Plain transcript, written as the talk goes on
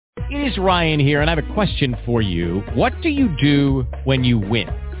It is Ryan here, and I have a question for you. What do you do when you win?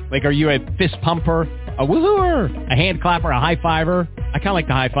 Like, are you a fist pumper, a woohooer, a hand clapper, a high fiver? I kind of like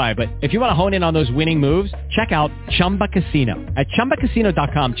the high five, but if you want to hone in on those winning moves, check out Chumba Casino. At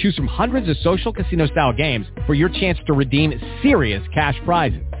ChumbaCasino.com, choose from hundreds of social casino-style games for your chance to redeem serious cash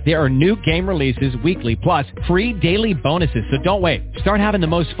prizes. There are new game releases weekly, plus free daily bonuses, so don't wait. Start having the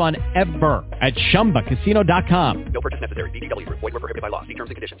most fun ever at ChumbaCasino.com. No purchase necessary. VGW. Void where prohibited by law. See terms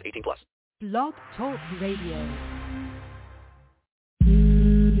and conditions. 18+. Blog Talk Radio.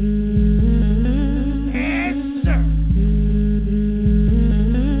 Yes, sir.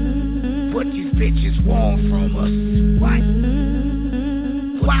 What these bitches want from us? What?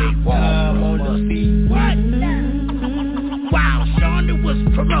 What they want from us? What? While Shonda was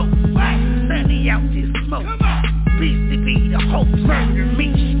promoted, Sunny out this smoke. Beastie be the hope, murder me,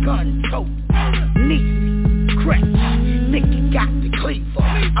 gun tote. Niecy, Crash, Nicki got the cleaver.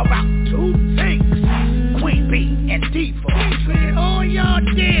 About two things, Queen Bee and Diva. Treated all y'all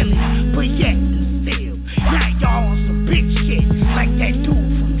daily, but yet and still. Now y'all on some big shit, like that dude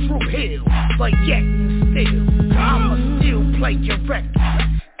from True Hill. But yet and still, I'ma still play your record.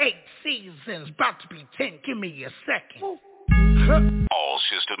 8 seasons, about to be 10, give me a second. All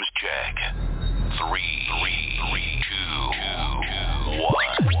systems check. 3, 2,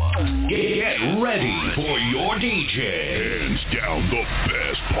 1. Get ready for your DJ. Hands down the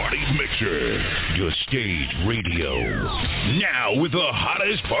best party mixer. Your stage radio. Now with the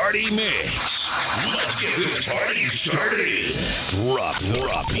hottest party mix. Let's get this party started. Drop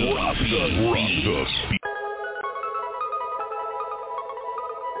the beat.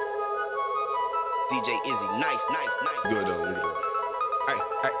 DJ Izzy, nice. Good on you. Hey.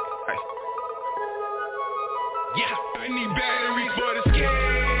 Yeah, I need batteries for the scale.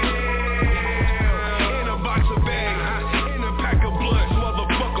 In a box of bags, in a pack of blunts.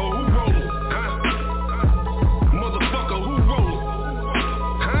 Motherfucker, who rollin'? Motherfucker, who rollin'?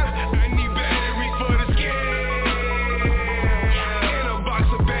 I need batteries for the scale. In a box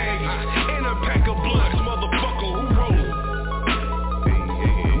of bags, in a pack of blunts. Motherfucker, who rollin'?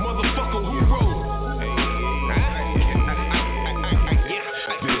 Motherfucker, who rollin'?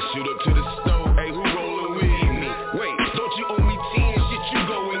 Shoot up to the stove, hey, who rollin' with me? Wait, don't you owe me 10, shit, you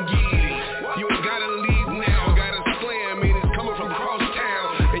go and get it. You ain't gotta leave now, got a slam, man, it's coming from across town.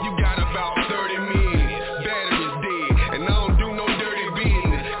 And you got about 30 minutes, battery's dead, and I don't do no dirty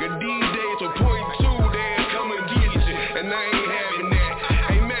business. Cause these days, for .2, they'll come and get you, and I ain't having that.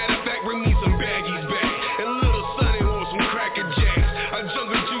 Hey, matter of fact, bring me some baggies back, and little Sonny wants some Cracker Jacks. I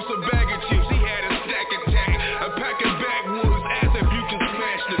jungle juice a bag of chips, he had a stack attack. A pack of backwoods, ask if you can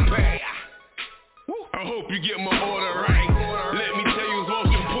smash the pack. I hope you get my order right. Let me tell you what's most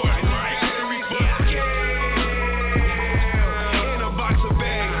important, right? Batteries for scale. In a box of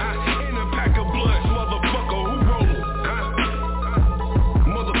bags, in a pack of blunts. Motherfucker, who rollin'?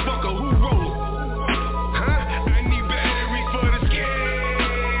 Motherfucker, who rollin'? I need batteries for the scale.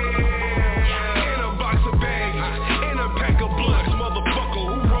 In a box of bags, in a pack of blunts. Motherfucker,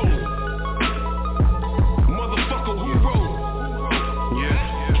 who rollin'? Motherfucker, who rollin'? Yeah.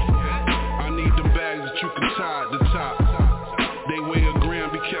 I need the bags that you can tie at the top. They weigh a gram,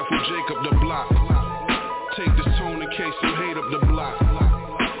 be careful, Jacob the block. Take this tone in case you hate up the block.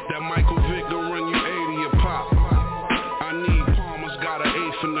 That Michael Vick gon' run you 80 a pop. I need Palmer's, got an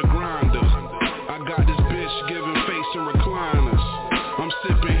eighth in the grinder. I got this bitch giving face and recliners. I'm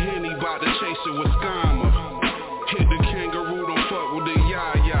sipping Henny, bout to chase it with Skama. Hit the kangaroo, don't fuck with the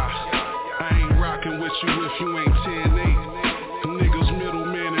yaya. I ain't rockin' with you if you ain't 10-8. Niggas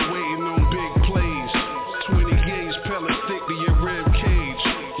middleman and waiting on big plays. 20 gauge pellet stick to your rib cage.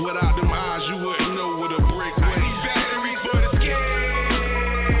 Without them eyes, you wouldn't know what a brick weighs. I need batteries for the scale.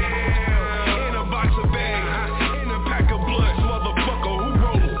 In a box of bags, in a pack of blunts. Motherfucker, who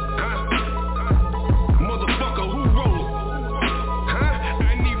rollin'? Motherfucker, who rollin'?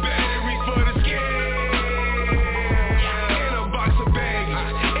 I need batteries for the scale. In a box of bags,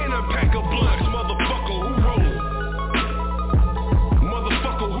 in a pack of blunts. Motherfucker, who rollin'?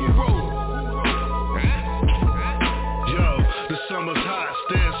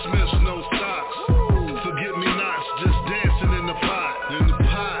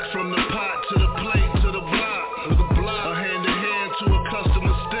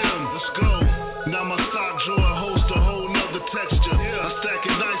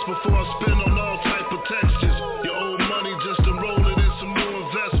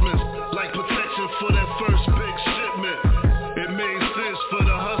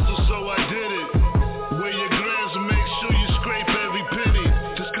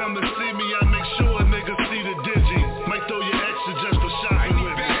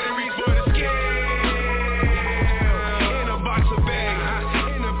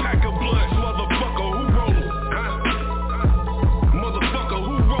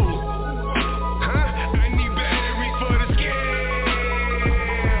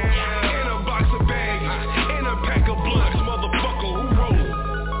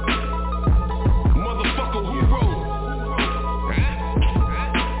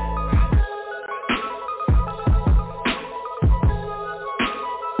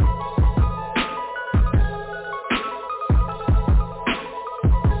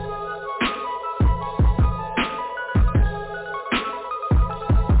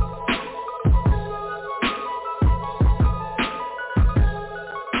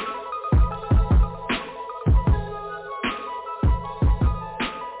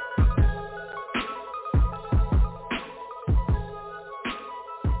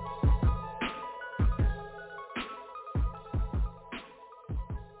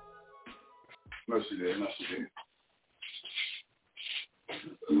 No, she did.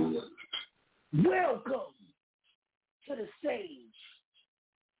 Welcome to the stage.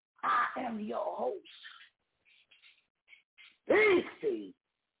 I am your host, Stacey.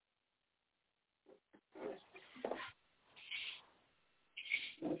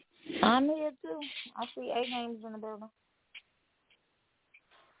 I'm here too. I see 8 names in the building.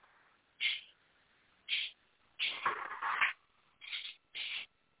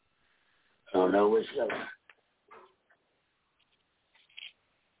 I don't know which go.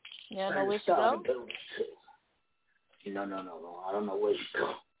 You don't know which to go? No. I don't know where you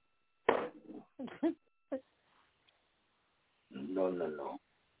go. No.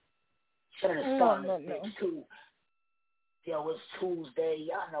 Trying to start this too. Yo, it's Tuesday.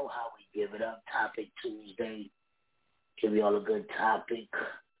 Y'all know how we give it up. Topic Tuesday. Give y'all a good topic.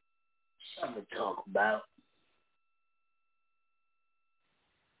 Something to talk about.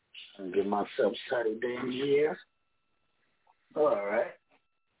 And get myself settled in here. All right.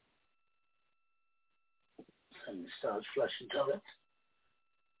 Something starts flushing toilets.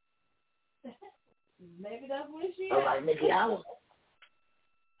 Maybe that's what she is. All right, Nikki, how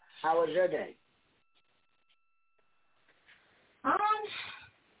was your day?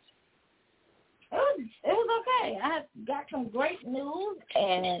 It was okay. I got some great news,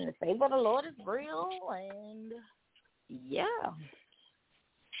 and the favor of the Lord is real, and yeah.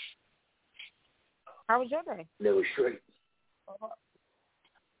 How was your day? It was straight.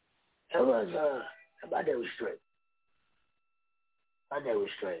 My day was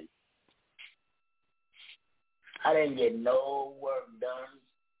straight. I didn't get no work done.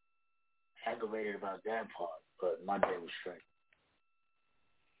 Aggravated about that part, but my day was straight.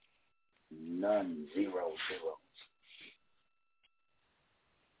 None, zero.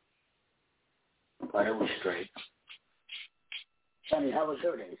 But it was straight. Sonny, how was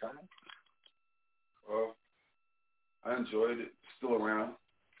your day, Sonny? Well, I enjoyed it. Still around.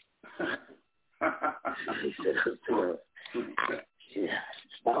 Yeah.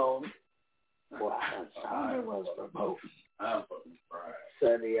 Stone. Wow, Sonny was for both. I'm fucking fried.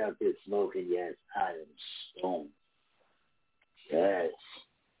 Sonny out there smoking, yes, I am stoned. Yes.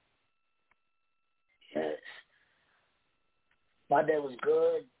 My day was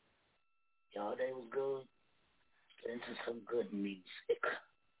good. Y'all day was good. Get into some good music.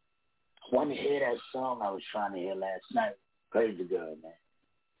 I want to hear that song I was trying to hear last night. Crazy Girl, man.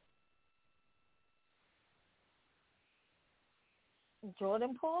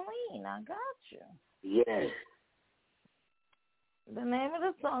 Jordan Pauline, I got you. Yes. The name of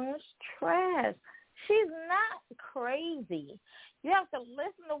the song is Trash. She's not crazy. You have to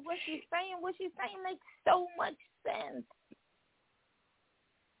listen to what she's saying. What she's saying makes so much sense.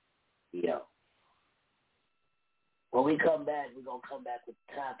 Yeah. When we come back, we're going to come back with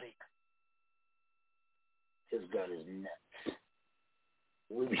the topic. This girl is nuts.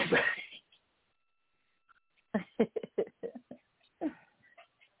 We'll be back.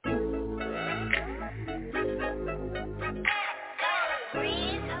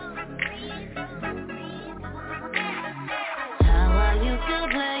 How are you still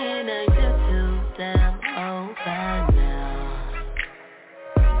playing? Are you too damn old by now?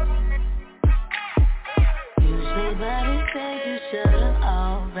 Usually body says you should have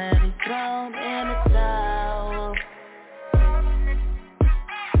already thrown in the towel.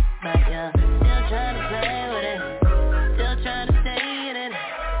 But you're still trying to play with it, still trying to stay in it,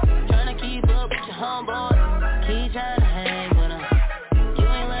 trying to keep up with your homeboy, keep trying to hang with him. You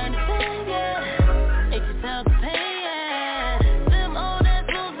ain't learned a thing yet, make yourself a pain. Them old ass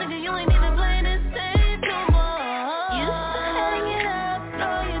rules, nigga, you ain't even playing this stage no more. You used to hang it up,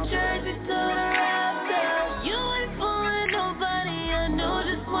 throw your jersey to the rafters. You ain't fooling nobody, I know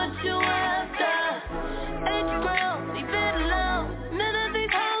just what you after. Ain't you grown, leave it alone. None of these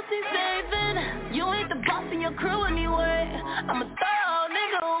hoes he's saving. You ain't the boss in your crew anyway. I'ma throw a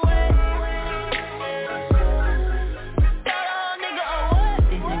nigga away. Throw a nigga away.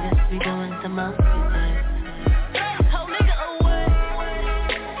 These niggas be doing the most these days. Throw this whole nigga away.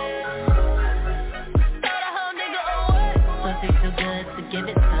 Throw the whole nigga away. Pussy too good to give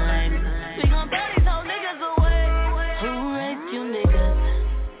it time. We gon' throw these whole niggas away. Who raped you niggas?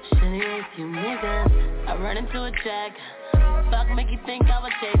 Shouldn't rape you niggas. I run into a jack. Fuck make you think I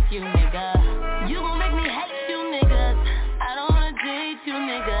would chase you, nigga. You gon' make me hate you, niggas. I don't wanna date you,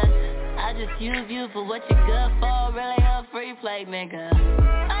 niggas. I just use you for what you're good for. Really a free play, nigga.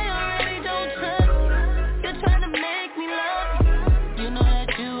 I already don't trust you. You're trying to make me love you. You know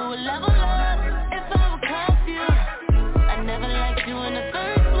that you would level up if I would cuff you. I never liked you in the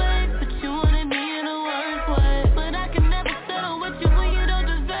first place, but you wanted me in the worst way. But I can never settle with you when you don't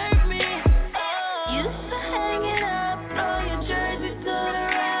deserve me. Oh.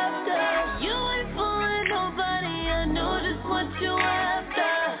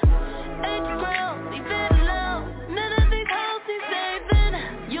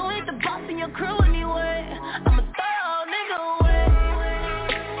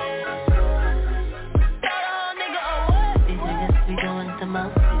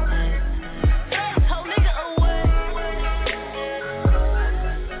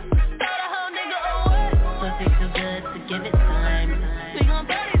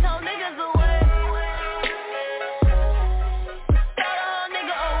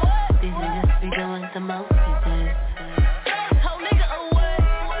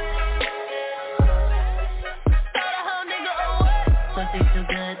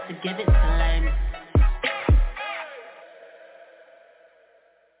 give it time.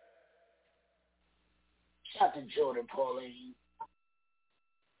 Shout out to Jordan Pauline.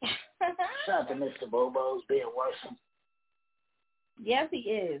 Shout out to Mr. Bobo's being worse. Yes, he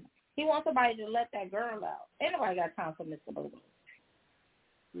is. He wants somebody to let that girl out. Ain't nobody got time for Mr. Bobo.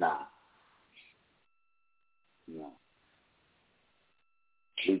 Nah. No.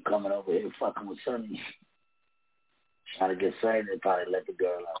 Keep coming over here fucking with Sonny. Trying to get Sonny to probably let the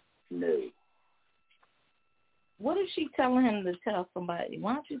girl out. No. What if she telling him to tell somebody?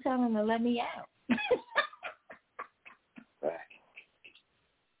 Why don't you tell him to let me out? Right.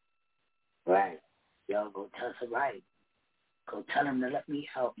 Right. Yo, go tell somebody. Go tell him to let me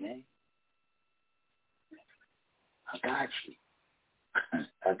out, man. I got you.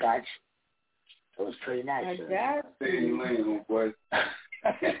 I got you. It was pretty nice. I got you. Hey, you ain't, boy.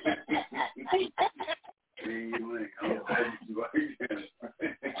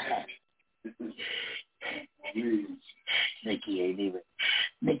 Nikki ain't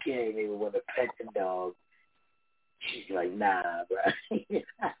even want to pet the dog. She's like, nah, bro.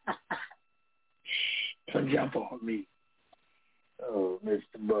 Don't jump on me. Oh,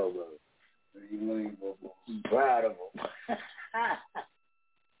 Mr. Bobo. I'm proud of him.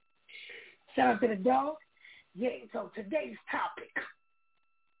 Shout out to the dog. Yeah, so today's topic.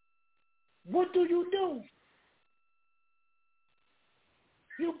 What do?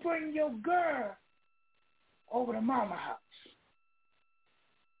 You bring your girl over to mama house.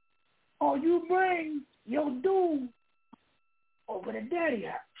 Or you bring your dude over to daddy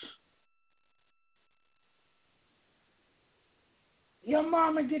house. Your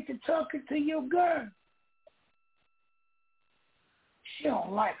mama get to talking to your girl. She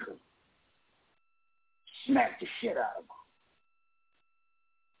don't like her. Smack the shit out of her.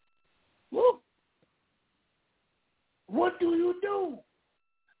 Woo. What do?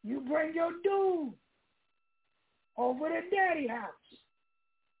 You bring your dude over to daddy house.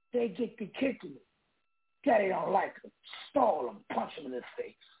 They get to kicking it. Daddy don't like him. Stall him, punch him in the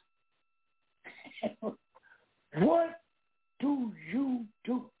face. What do you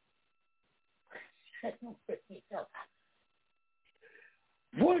do?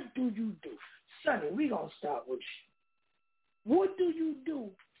 What do you do? Sonny, we gonna start with you. What do you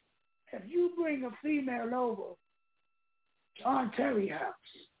do if you bring a female over to Aunt Terry's house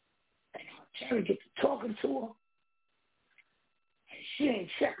and Aunt Terry get to talking to her and she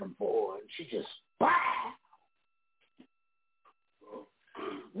ain't checking for her and she just bah!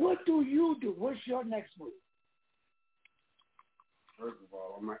 What do you do? What's your next move? First of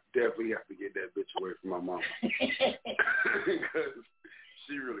all, I might definitely have to get that bitch away from my mama. Because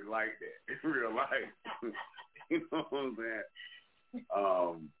she really liked that in real life. You know what I'm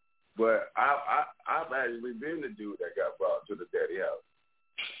saying? But I've actually been the dude that got brought to the daddy house.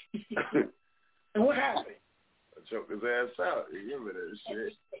 And what happened? I choked his ass out. You give me that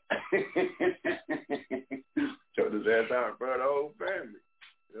shit. Choked his ass out in front of the whole family.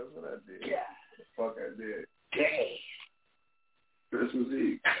 That's what I did. Yeah. The fuck I did. Dang. Christmas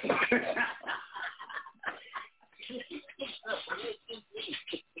Eve.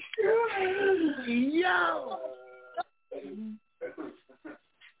 Yo.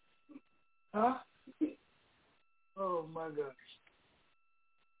 Huh? Oh my gosh.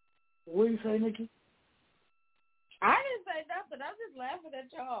 What do you say, Nikki? I didn't say nothing. I'm just laughing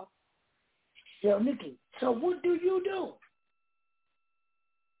at y'all. Yo, Nikki, so what do you do?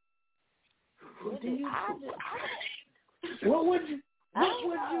 What do you do? What would you do?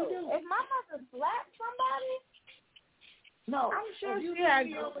 If my mother slapped somebody? No. I'm sure you she had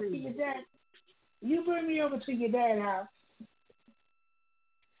bring me over to your dad. You bring me over to your dad's house.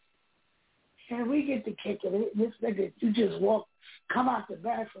 And we get to kick it. This nigga, you just come out the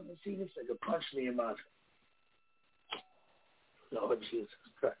bathroom and see this nigga punch me in my face. Lord Jesus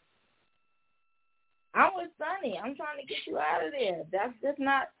Christ. I'm with Sonny. I'm trying to get you out of there. That's just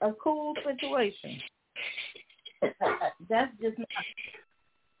not a cool situation. That's just not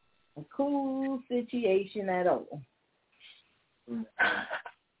a cool situation at all.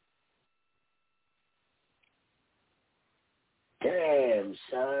 Damn,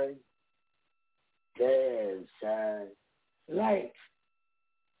 son. Like,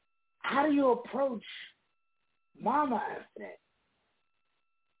 how do you approach mama after that?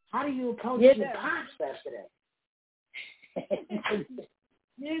 How do you approach your pops after that?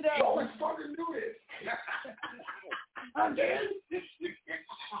 You know. You always fucking do this.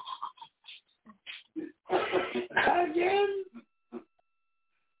 Again?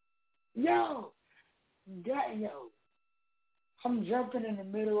 Yo. I'm jumping in the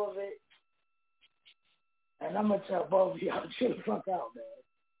middle of it. And I'm going to tell both of y'all, chill the fuck out, man.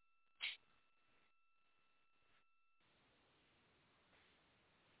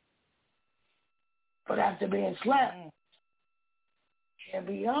 But after being slapped, and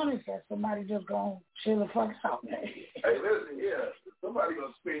be honest, that somebody just gonna chill the fuck out, man. Hey, listen, yeah, somebody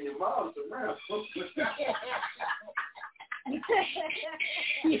gonna spin your mouth around.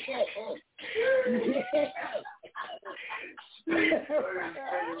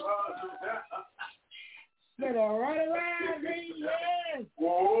 Spin her right around, baby, yeah.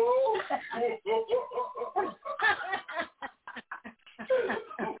 Whoa.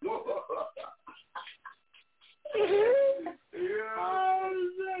 Yeah. Oh,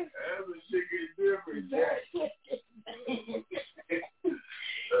 that's a shit get different.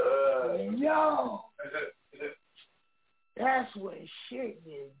 Yo. That's when shit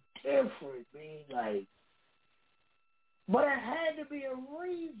is different, man. Like, but it had to be a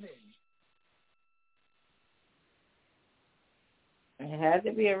reason. It had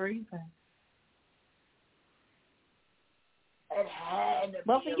to be a reason. It had to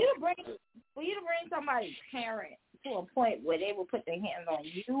But be for you to bring somebody's parent to a point where they will put their hands on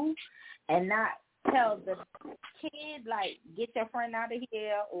you and not tell the kid, like, get your friend out of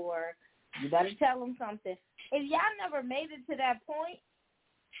here, or you better tell them something. If y'all never made it to that point,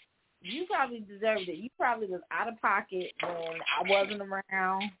 you probably deserved it. You probably was out of pocket when I wasn't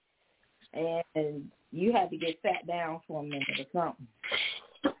around, and you had to get sat down for a minute or something.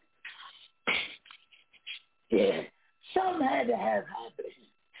 Yeah, something had to have happened.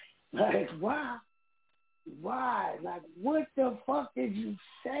 Like, why? Why? Like, what the fuck did you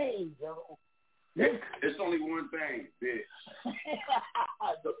say, yo? It's only one thing, bitch.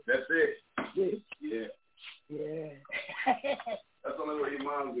 That's it. Yeah. Yeah. That's the only way your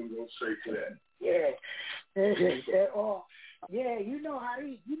mom's gonna go straight to that. Yeah. Oh, yeah, you know how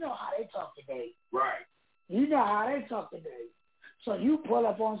they talk today. Right. You know how they talk today. So you pull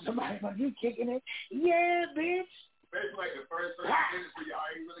up on somebody when you kicking it. Yeah, bitch. It's like the first 30 minutes for y'all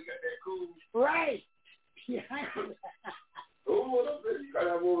ain't really got that cool. Right. Yeah. Oh, what up, bitch? You gotta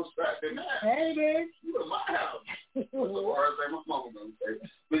have more respect than that. Hey, bitch. You in my house. That's the first thing my mama gonna say.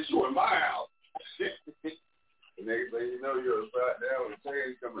 Bitch, you in my house. The next thing you know, you're upside down with a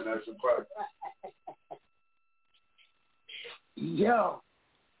chain coming out your pocket. Yo.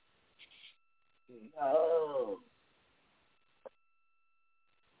 Oh.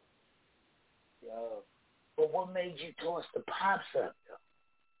 Yo. But what made you toss the pops up, though?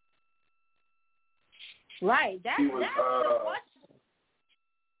 Right. That's the question.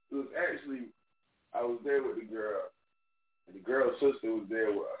 It was actually, I was there with the girl, and the girl's sister was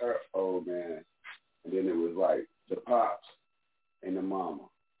there with her old man, and then it was like the pops and the mama.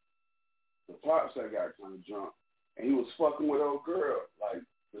 The pops had got kind of drunk, and he was fucking with old girl, like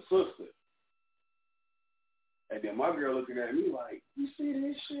the sister. And then my girl looking at me like, you see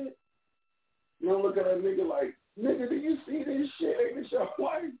this shit? You know, look at that nigga like, nigga, do you see this shit? Ain't this your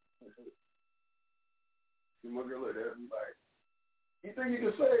wife? And my girl looked at me like, you think you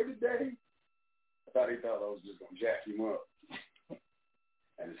can save the day? I thought he thought I was just going to jack him up.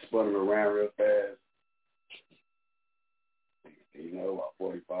 And it spun him around real fast. And, you know, about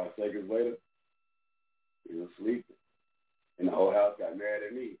 45 seconds later, he was sleeping. And the whole house got mad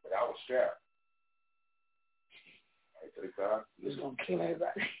at me, but I was strapped. Right to the car. He's going to kill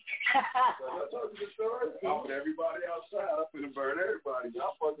everybody. So I told you the story. I want everybody outside. I'm going to burn everybody.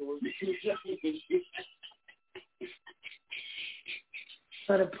 Y'all fucking with me. So you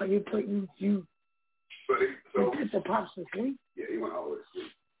put the pops to sleep? Yeah, he went all the way to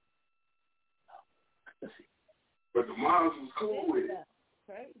sleep. But the moms was cool with it.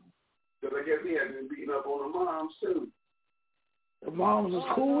 Because I guess he had been beating up on the moms, too. The moms was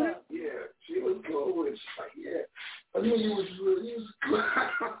cool with it? Yeah, she was cool with it. She's like, yeah. But then he was cool.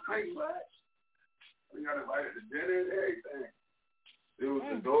 Like, what? We got invited to dinner and everything. It was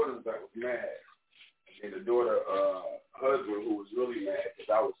the daughters that was mad. And the daughter husband who was really mad because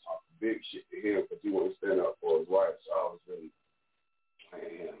I was talking big shit to him because he wanted to stand up for his wife. So I was really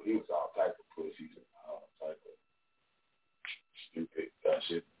playing him. He was all type of pussies and all type of stupid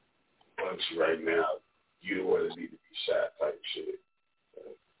shit. Punch you right now. You the one that need to be shot type shit.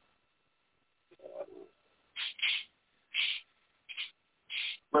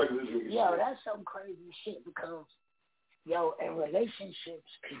 Yo, that's some crazy shit because, yo, in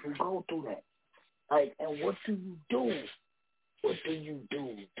relationships, people go through that. Like, and what do you do? What do you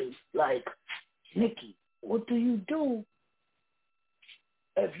do? Like, Nikki, what do you do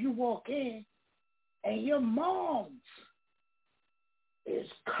if you walk in and your mom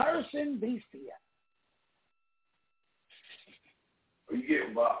is cursing Beastia? You get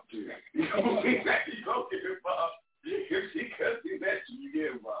involved, too. You don't get involved. If she cussing at you, you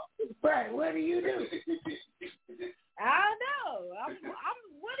get involved. Right, what do you do? I don't know.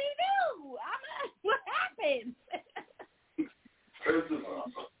 What do you do? kids. First of all,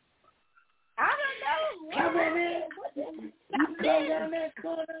 I don't know. Come in there. You come down that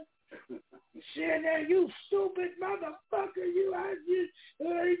corner. Saying that you stupid motherfucker. You I just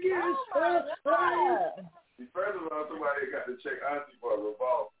get God. First of all, somebody got to check Auntie for a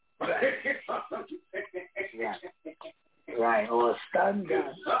revolver. Right, or a stun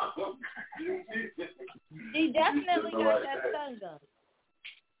gun. He definitely got that stun gun.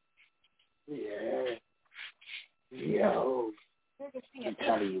 Yeah. Yo. I'm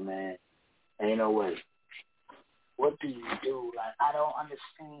telling you, man. Ain't no way. What do you do? Like, I don't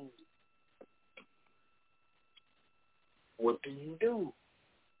understand. What do you do?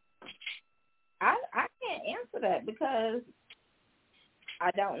 I can't answer that because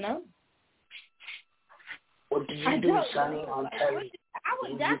I don't know. What do you do, Sonny, on Terry?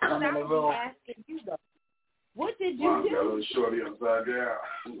 That's what I was asking you, though. What did you do? Got a little shorty upside down.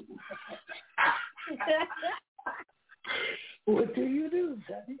 What do you do,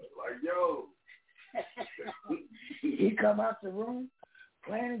 Sonny? Like, yo. You come out the room,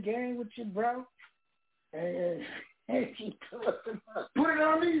 playing a game with your bro, and you put it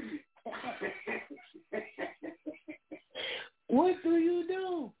on easy. What do you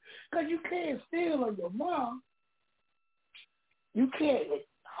do? Because you can't steal on your mom. You can't.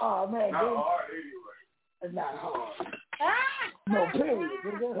 Oh, man. Not hard anyway. It's not hard. No, period.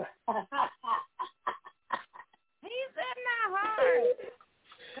 He said not hard.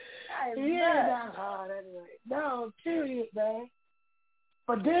 Yeah, not hard anyway. No, period, man.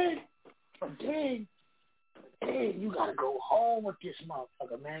 But then you gotta go home with this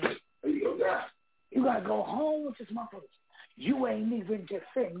motherfucker, man. You gotta go home with this motherfucker. You ain't even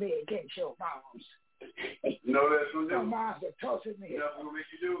defend me against your moms. You know what that's gonna do? Your moms are tossing me. You know what make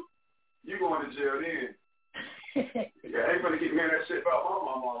you do? You going to jail then. Yeah, ain't gonna get me in that shit about my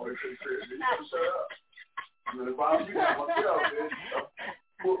mom always says, you gotta shut up. I'm gonna bother you by myself, man.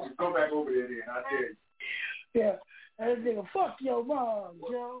 Go back over there then, I tell you. Yeah, that nigga, fuck your mom,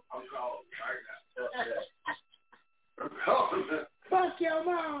 Joe. I'm calling right now. Fuck your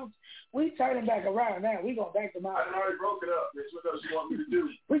mom. We turning back around now. We going back to mama. I already broke it up, bitch. What else you want me to do?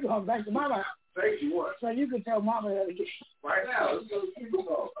 We going back to mama. Thank you, what? So you can tell mama how to get. Right now, let's go to people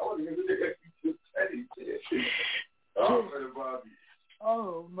know. I want to hear the shit. Oh, for the Bobby.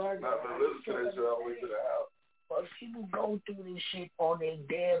 Oh, my God. Not for listening to all the way to the house. But people go through this shit on their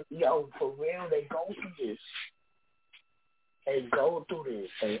damn, yo, for real, they go through this. They go through this.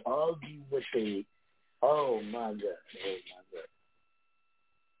 They argue with the, oh, my God.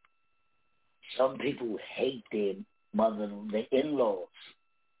 Some people hate their mother, their in-laws.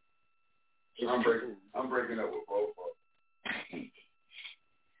 I'm breaking up with both of them.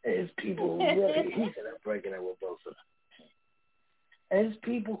 There's people who really, he said I'm breaking up with both of them. There's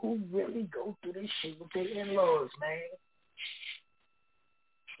people who really go through this shit with their in-laws, man.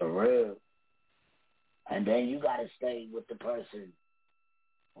 For real. And then you gotta stay with the person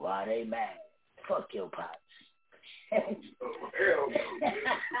while they mad. Fuck your pops. Hell no.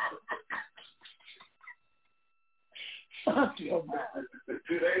 Fuck your mom.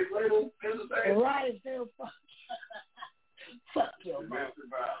 2 days later, right, still fuck your mom.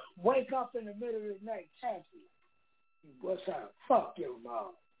 Wake up in the middle of the night, taxi. What's up? Fuck your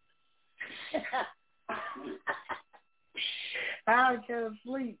mom. I can't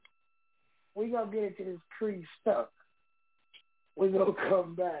sleep. We gonna get into this pre-stuff. We gonna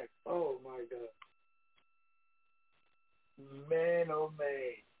come back. Oh my God. Man, oh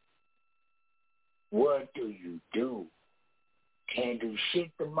man. What do you do? Can't do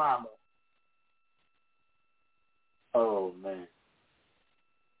shit to mama. Oh man.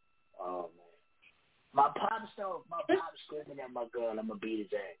 Oh man. My pops screaming at my girl, I'm gonna beat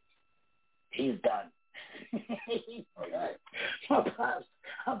his ass. He's done. My pops,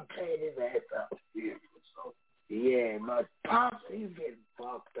 I'm tearing his ass up. Yeah, my pops, he's getting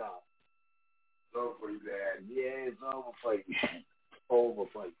fucked up. It's over for you, Dad. Yeah, it's over for you. Over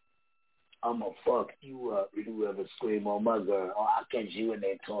for you. I'm gonna fuck you up if you ever scream on my girl. Or I'll catch you in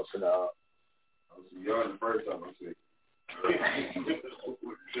there tossing her up. You're the first time I see.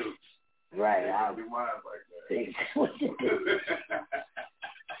 Right. I'll do mine like that.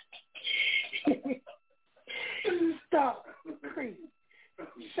 Stop. Crazy.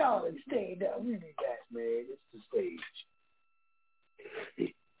 Charlotte, stand up. We need that, man. It's the stage.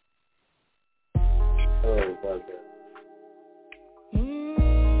 Oh, my God.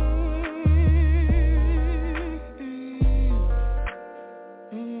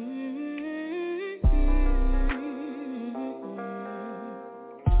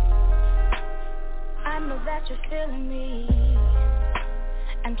 That you're feeling me,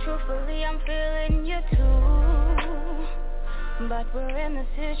 And truthfully, I'm feeling you too. But we're in a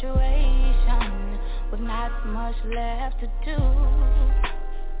situation with not much left to do.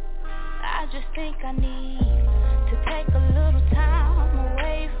 I just think I need to take a little time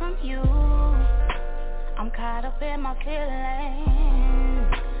away from you. I'm caught up in my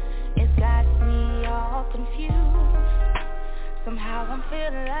feelings. It's got me all confused. Somehow I'm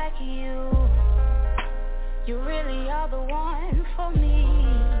feeling like you really are the one for me.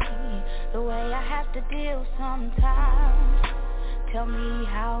 The way I have to deal sometimes. Tell me,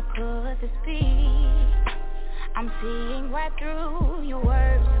 how could this be? I'm seeing right through your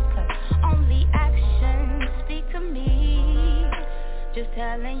words, 'cause only actions speak to me. Just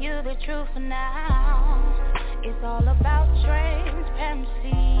telling you the truth now. It's all about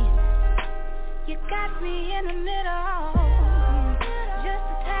transparency. You got me in the middle, just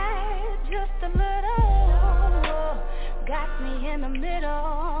a tad, just a little. Got me in the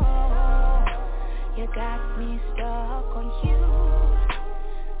middle. You got me stuck on you.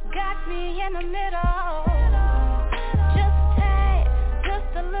 Got me in the middle, just a tad,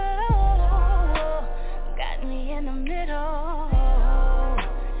 just a little. Got me in the middle.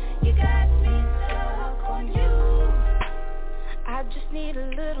 You got me stuck on you. I just need a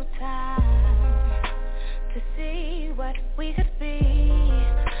little time to see what we could be,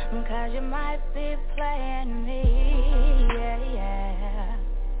 'cause you might be playing me, yeah.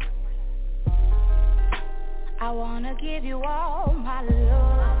 I wanna give you all my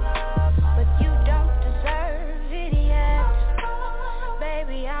love, but you don't deserve it yet.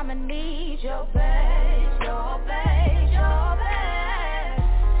 Baby, I'ma need your best, your best, your best.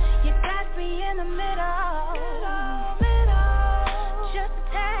 You got me in the middle, just a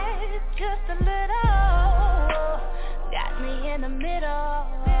tad, just a little. Got me in the middle.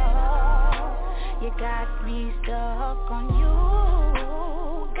 You got me stuck on you.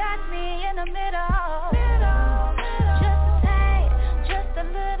 Got me in the middle.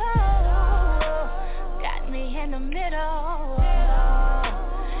 In the middle,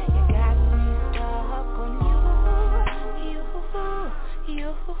 you got me stuck on you,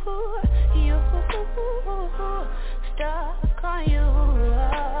 stuck on you,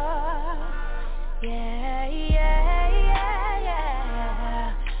 yeah, yeah, yeah,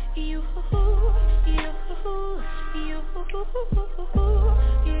 yeah, you,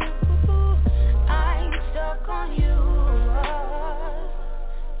 I'm stuck on you,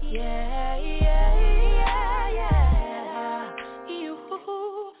 yeah, yeah.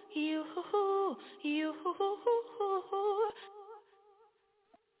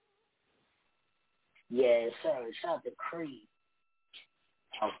 Yeah, sir. Shout out to Creed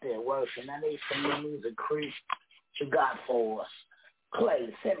out there working. I need some new music, Creed. What you got for us?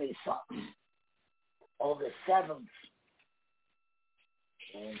 Clay, send me something. August 7th.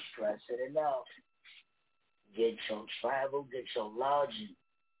 Can't stress it enough. Get your travel, get your lodging.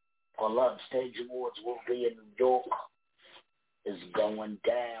 Pull up. Stage Awards will be in New York. It's going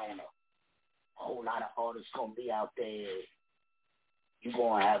down. A whole lot of artists going to be out there. You're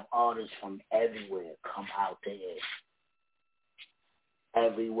going to have artists from everywhere come out there.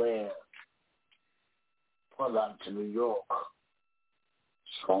 Everywhere. Pull up to New York.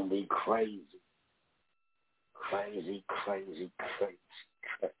 It's going to be crazy. Crazy, crazy, crazy,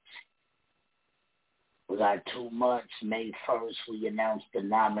 crazy. We got 2 months. May 1st, we announced the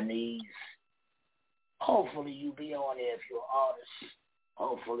nominees. Hopefully you be on there if you're an artist.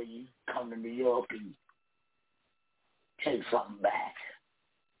 Hopefully you come to New York and take something back.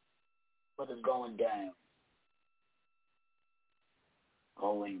 But it's going down.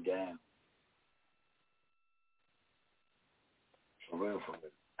 Going down. For real, for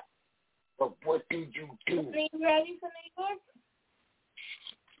real. But what did you do? Are you ready for New York?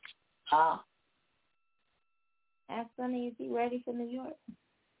 Huh? Ask Sonny, is he ready for New York?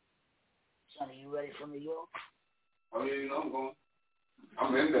 Sonny, you ready for New York? Oh, yeah, you know I'm going.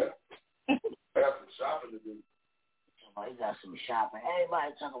 I'm in there. I have some shopping to do. Somebody got some shopping.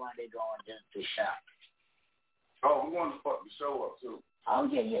 Everybody talking about they going just to shop. Oh, I'm going to fuck the show up, too. Oh,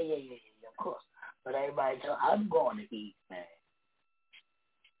 yeah, of course. But everybody I'm going to eat, man.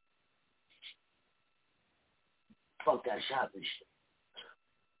 Fuck that shopping shit.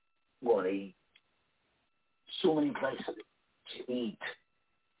 I'm going to eat. So many places to eat.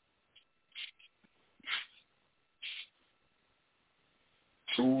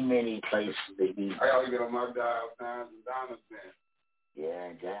 Too many places to eat. I gotta get on my dial times and diamonds, man.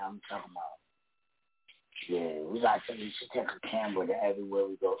 Yeah, I'm talking about. Yeah, we should take a camera to everywhere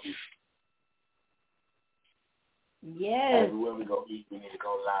we go eat. Yes. Everywhere we go eat, we need to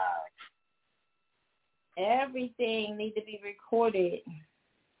go live. Everything needs to be recorded.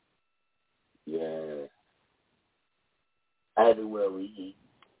 Yeah. Everywhere we eat.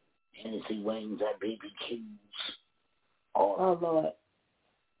 Hennessy wings at BBQs. Oh, Lord.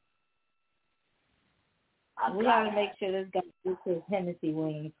 We got to make sure this guy gets his Hennessy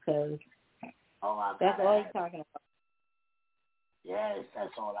wings, because that's all he's talking about. Yes,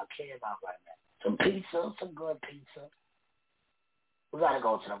 that's all I care about right now. Some pizza, some good pizza. We got to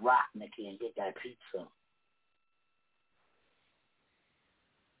go to the Rock, Nikki, and get that pizza.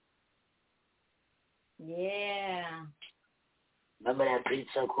 Yeah. Remember that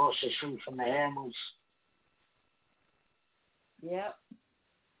pizza across the street from the Hamels? Yep.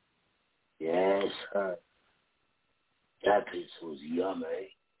 Yes, sir. That pizza was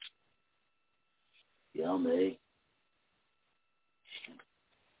yummy. Yummy.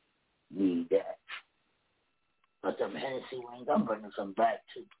 Need that. But them Hennessy wings, I'm bringing some back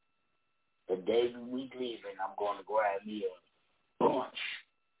too. The day we leaving, I'm going to grab me a bunch.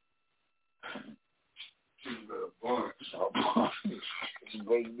 A bunch.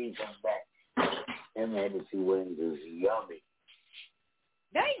 Bring me some back. Them Hennessy wings is yummy.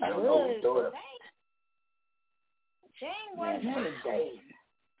 They good. They ain't worth it.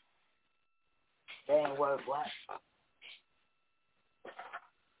 They ain't worth what?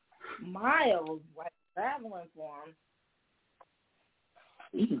 Miles, like traveling for them.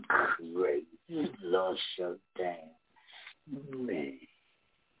 You crazy. You lost your damn man.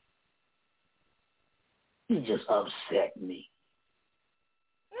 You just upset me.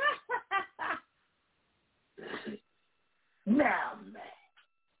 Now, man.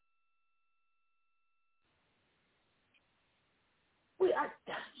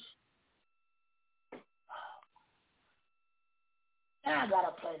 Now I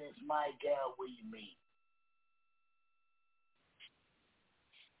gotta play this My Girl, What You Mean.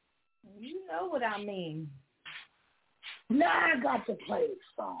 You know what I mean. Now I got to play this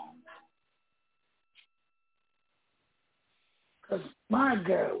song. Because My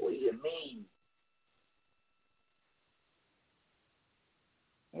Girl, What You Mean.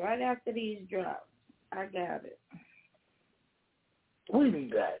 Right after these drops, I got it. We be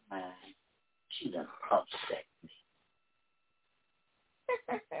back, man. She done upset me.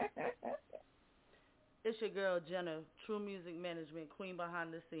 It's your girl Jenna, True Music Management, queen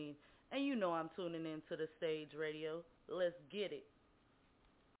behind the scene. And you know I'm tuning in to the Stage Radio. Let's get it.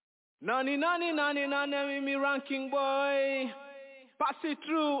 Nani, me ranking boy. Pass it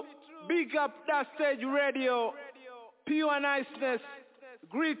through. Big up that Stage Radio. Pure niceness.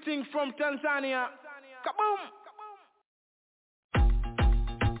 Greeting from Tanzania. Kaboom!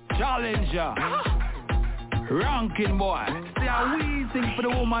 Challenger. Ranking boy. See how we sing for the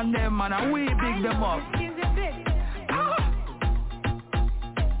woman them man and we big them up.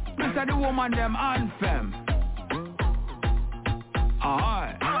 This are the woman them anthem.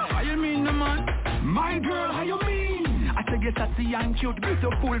 Alright. How you mean the man? My girl, how you mean? I say you're sassy and cute,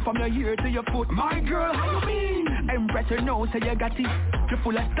 beautiful from your ear to your foot. My girl, how you mean? Empress, you know, say you got it. You're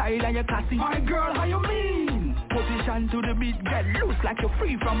full of style and you're classy. My girl, how you mean? Position to the beat, get loose like you're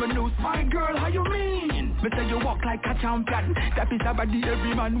free from a noose. My girl, how you mean? Me say you walk like a champion. That is a body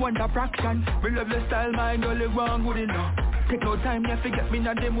every man want a fraction. We love your style, my girl, you want good enough. Take no time, you forget me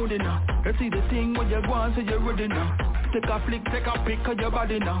not the mood enough. You see the thing when you go on, so you're ready now. Take a flick, take a pic of your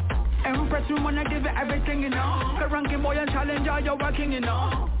body now. Empress woman, I give you everything, you know. The ranking boy and challenger, you're working, you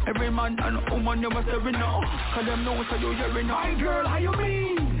know. Every man and woman, you must have, you know. Cause them know so you're hearing, my girl, how you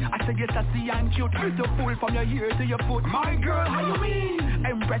mean? I say you're sassy and cute, beautiful from your ear to your foot. My girl, how you mean?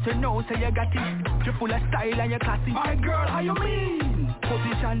 Empress, you know, so you got it. You're full of style and you're classy. My girl, how you mean?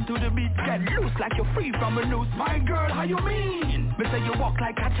 Position to the beat, get loose like you're free from a noose. My girl, how you mean? Me say you walk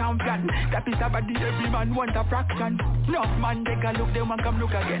like a champion. That is a body every man want a fraction. Enough man take a look, they want come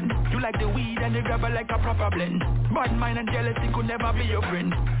look again. You like the weed and the grabber like a proper blend. Bad mind and jealousy could never be your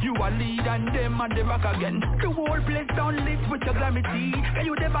friend. You a lead and them and they back again. The whole place down lit with your glamity. Can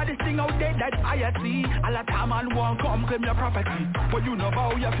you never this thing out there that I see? All the time and won't come claim your property. But you know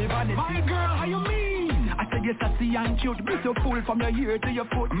about your vanity. My girl, how you mean? I say you're sassy and cute, beautiful from your ear to your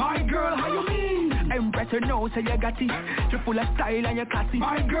foot. My girl, how you mean? Empress, you know, say you got it. You're full of style and you're classy.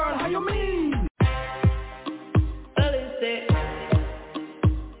 My girl, how you mean?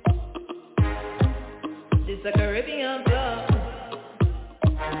 It's a Caribbean club.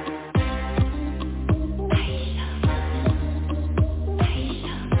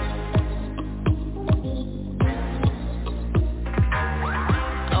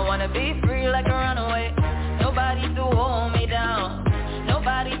 I wanna be free like a runaway. Nobody to hold me down.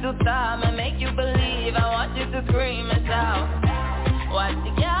 Nobody to stop me, make you believe. I want you to scream and shout. Watch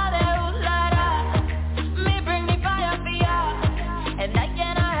the girl who's like that. Me bring the fire for ya. And I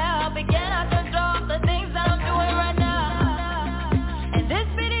cannot help it, cannot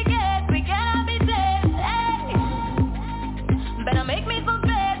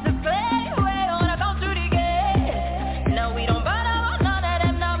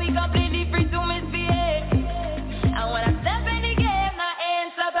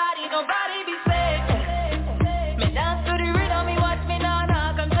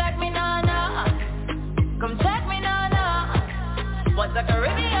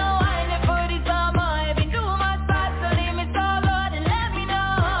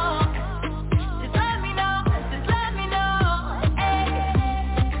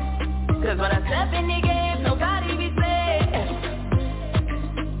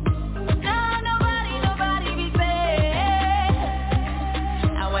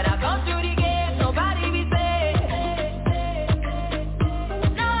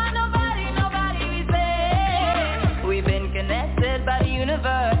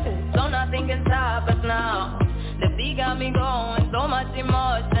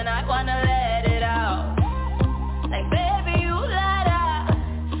might wanna let it out. Like baby, you light up,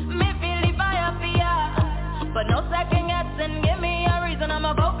 me feel the fire for ya. But no second guessing, give me a reason,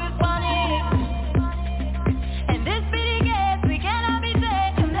 I'ma focus on it. And this pretty guess, we cannot be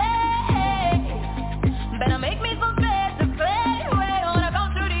taken late. Better make me some space to play away when I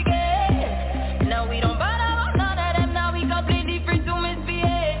come through the gate. Now we don't bother about none of them, now we completely free to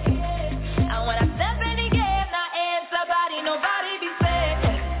misbehave. And when I step in the game, now ain't somebody, nobody be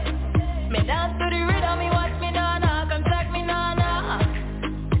safe. Me dance to the rhythm, me watch me now, come check me now.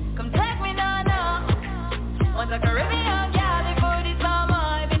 Come take me now. Once a Caribbean girl before the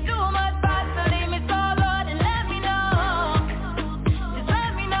summer, if it's too much fast, so leave me solo and let me know. Just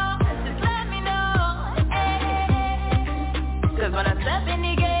let me know, hey. Cause when I step in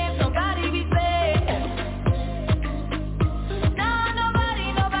the game, nobody be safe. Nah,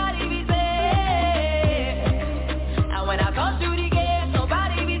 nobody be safe. And when I come through the game,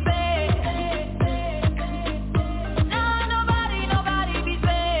 nobody be safe. Nah, nobody be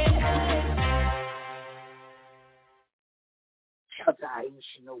safe. Shout out to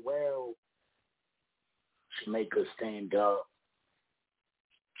Aisha Noel. She make us stand up.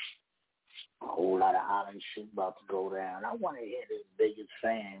 A whole lot of island shit about to go down. I want to hear the biggest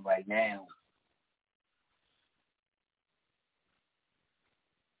fan right now.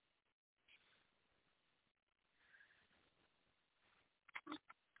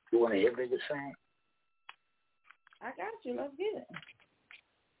 You want to hear biggest fan? I got you. Let's get it.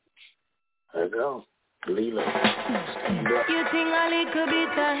 Let's go. Leela. Stand up. You think a little bit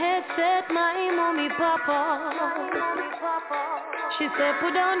of headset, my mommy papa. She said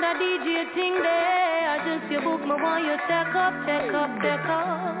put down the DJ thing there. I just your book, my boy, you take up. Cause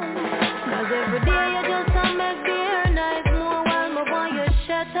every day you just make beer nice more while my boy you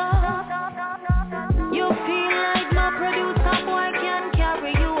shut up. You feel like no producer boy can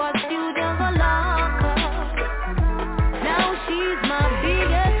carry you a studio go lock up. Now she's my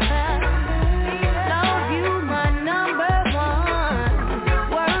biggest fan. Love you, my number one.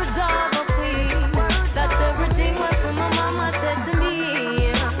 Words of a queen. That's everything what my mama said to me.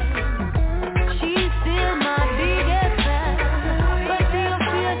 She's still my biggest fan. But see your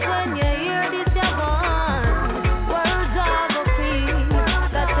face when you hear this your one. Words of a queen.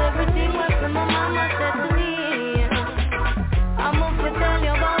 That's everything what my mama said to me. I'm up to tell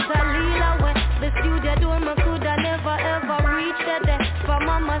you about a Leela when the studio door me coulda never ever reach that there. For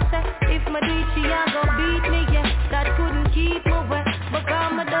mama said if my do it she a go beat me, yeah. That couldn't keep me wet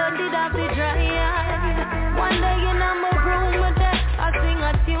because my dog did have to dry eye. One day in my room with that I sing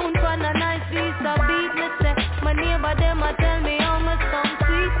a tune for a nice piece of beat. Me say my neighbor them a tell me how my song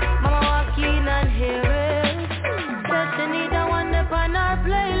sweet. Mama walk in and hear it. Said she need a one up on her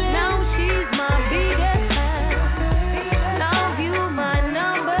playlist. Now she's my biggest fan. Love you, my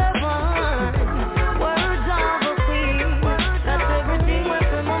number one. Words of a queen. That's everything what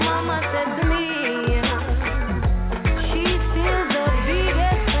my mama said to me. She's still the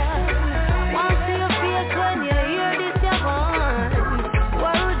biggest fan. Want to see your face when you hear this your one.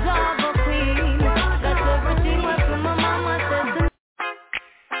 Words of a queen. That's everything what my mama said to me.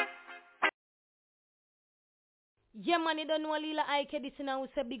 Yeah, man, you don't know Lila Ike this now. We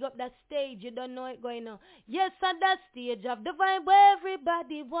say big up that stage. You don't know it going on. Yes, on that stage of the vibe where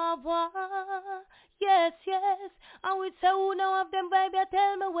everybody want. Yes. And we say who know of them vibe, you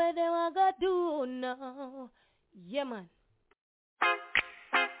tell me where they want to do now. Yeah, man.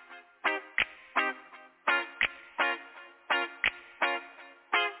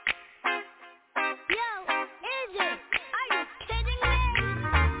 Yo, is it? Are you kidding me?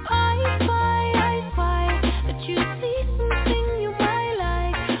 I spy that you see something you might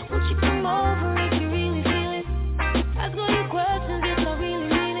like. Won't you come over if you really feel it? Ask all your questions if I really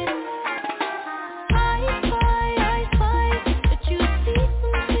mean it. I spy that you see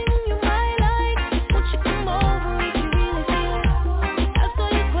something you might like. Won't you come over if you really feel it?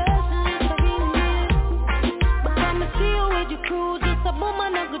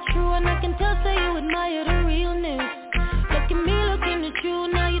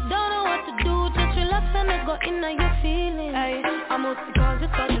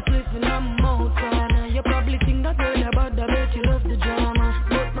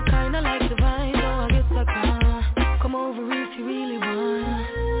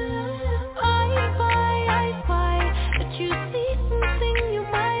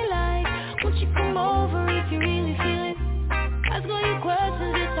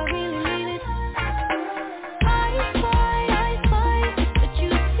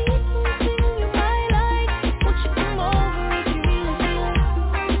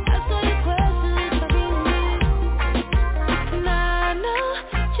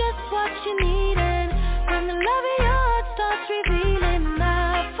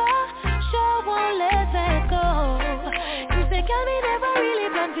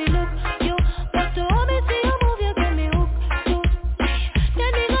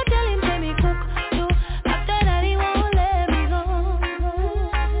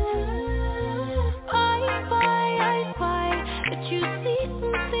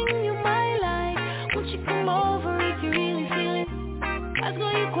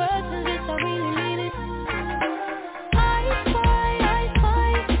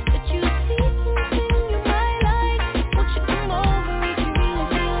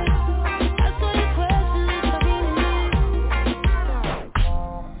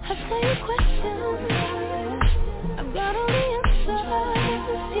 Ask all your questions. I've got all the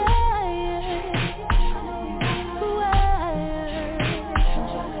answers, yeah.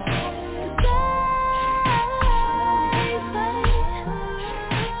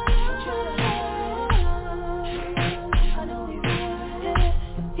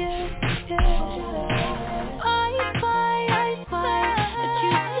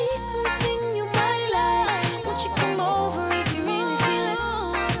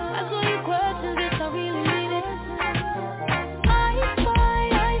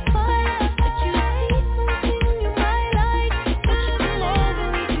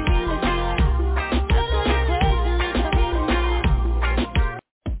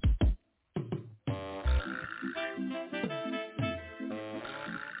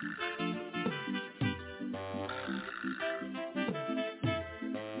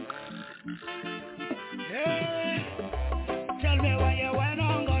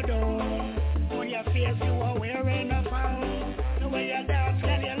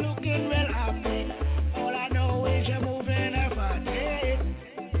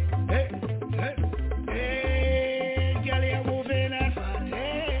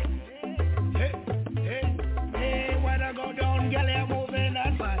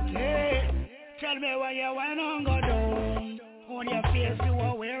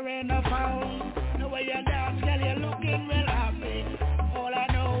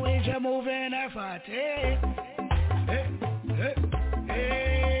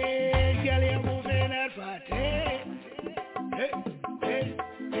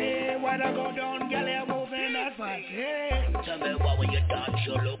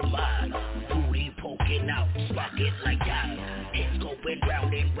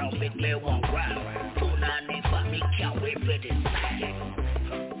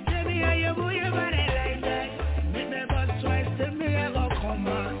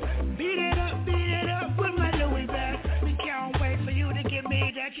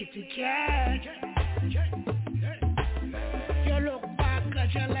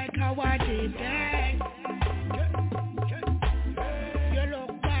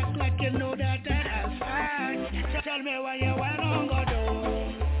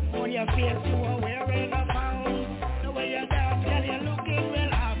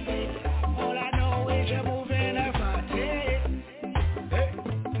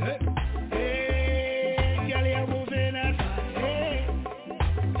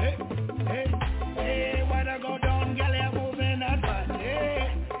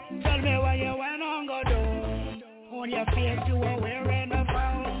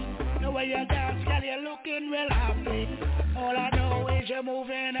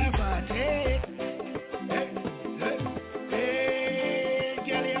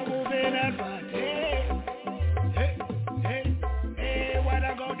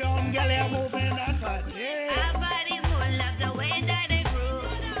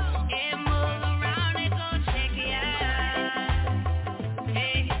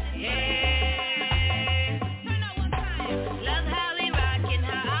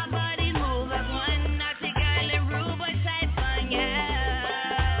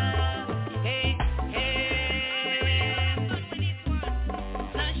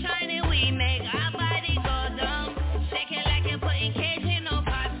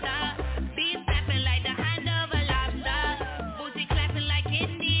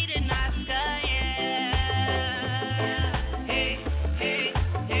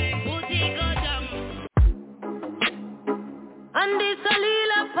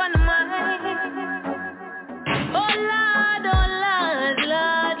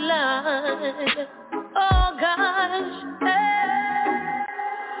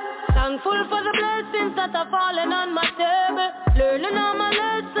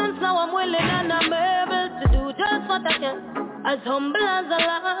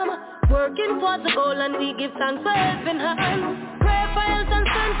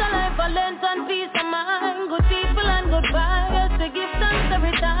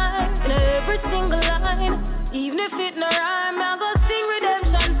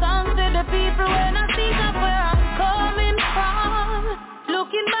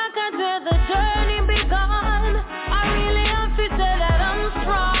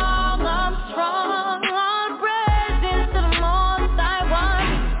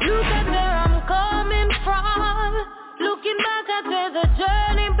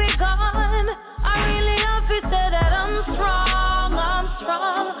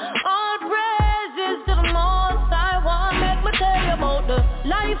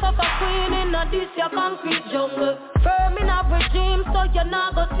 Life of a queen in a this your concrete jungle. Firm in a brick dream, so you're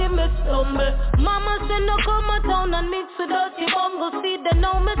not gonna see me stumble. Mama said no come a town and mix with dirty bungle. See they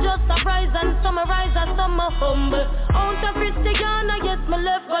know me just a rise and some a rise and some a humble. Out of Christiana, yes, me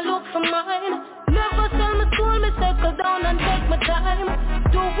left go look for mine. Never sell my soul, me settle down and take my time.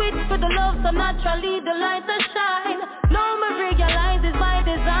 Do it for the love, so naturally the light will shine. Now me realize it's by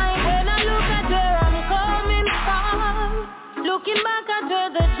design. When I look at where I'm coming from, looking back at where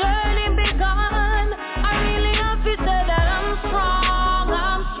the journey began, I really have to say that I'm strong,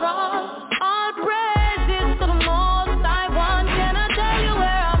 I'm strong. All praises to the most I want. Can I tell you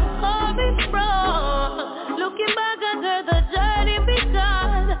where I'm coming from? Looking back at where the journey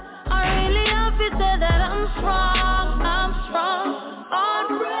began, I really have to say that I'm strong, I'm strong. All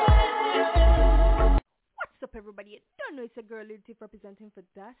praises. What's up, everybody? You don't know it's your girl Lil Tiff representing for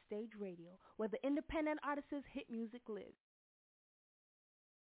That Stage Radio, where the independent artists hit music lives.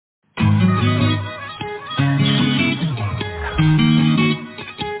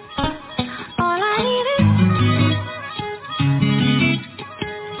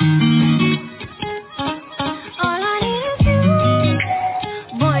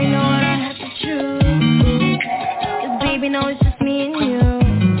 Baby, no, it's just me and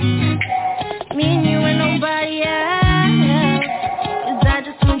you and nobody else. 'Cause I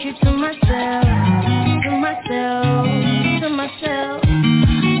just want you to myself, to myself, to myself.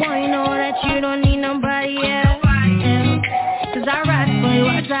 Boy, you know that you don't need nobody else. 'Cause I ride for you,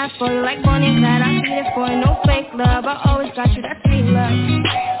 I drive for you like Bonnie and Clyde. I feel it for you, no fake love. I always got you, that's sweet love.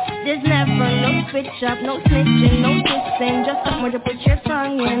 There's never no switch up, no snitching, no kissing. Just somewhere to put your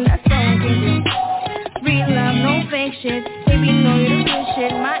tongue in, that's all I can do. Real love, no fake shit. Baby, know you the real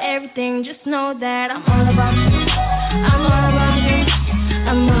shit. My everything, just know that I'm all about you. I'm all about you.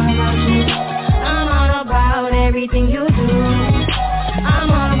 I'm all about you. I'm all about everything you do. I'm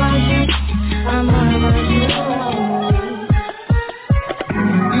all about you. I'm all about you.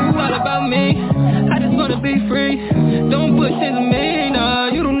 You all about me. I just wanna be free. Don't push into me, no.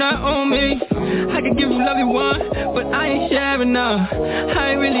 You do not own me. I can give you love you want, but I ain't sharing now.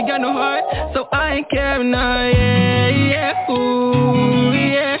 I ain't really got no heart, so I ain't caring now. Yeah, yeah, ooh,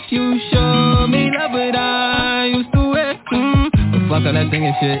 yeah. You show me love, but I used to it. But fuck all that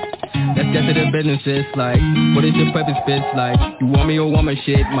singing shit. Let's get to the businesses. Like, what is your purpose, bitch? Like, you want me or woman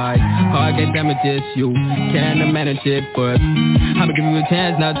shit? My heart get damages. You can't manage it, but I'ma give you a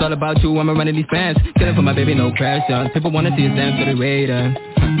chance. Now it's all about you. I'ma running these fans. Killing for my baby, no pressure. People wanna see us dance, so they waiting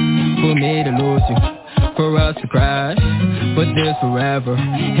for me to lose you, for us to crash, but this forever.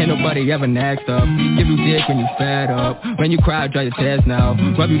 Ain't nobody ever next up. Give you dick when you fed up. When you cry, dry your tears now.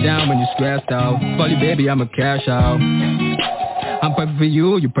 Rub you down when you're stressed out. For you, baby, I'ma cash out. I'm perfect for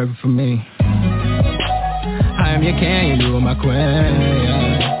you, you're perfect for me. I am your king, you are my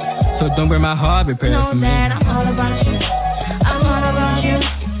queen. So don't break my heart, be perfect for me. Know that I'm all about you. I'm all about you.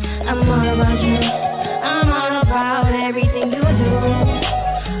 I'm all about you. I'm all about everything you do.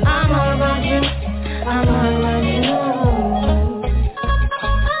 I'm all about you. I'm all about you.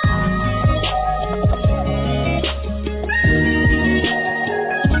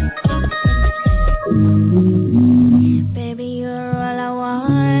 Baby, you're all I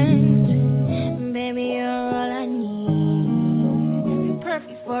want. Baby, you're all I need. We're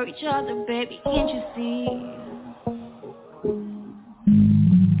perfect for each other, baby, can't you see?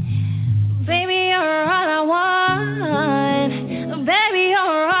 Baby, you're all I want. Baby, you're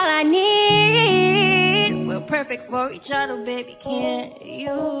all I need. We're perfect for each other, baby, can't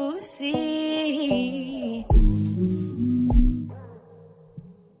you see?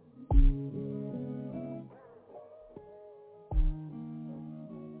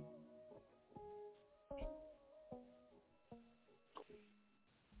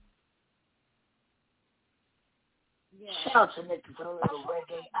 Shout out to Nikki for the little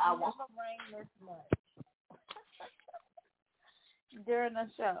reggae hour. Never rain this much during the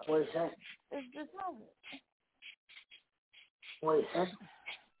show. What is that? It's just hasn't. What is that?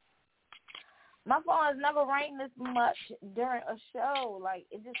 My phone has never rained this much during a show. Like,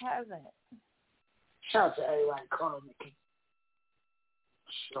 it just hasn't. Shout out to everybody calling Nikki.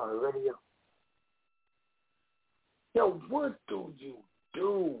 She's on the radio. Yo, what do you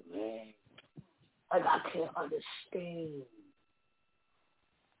do, man? Like, I can't understand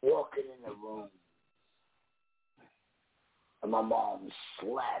walking in the room and my mom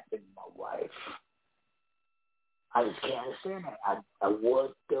slapping my wife. I just can't understand that.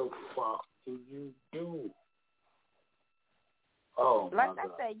 What the fuck do you do? Oh, like my I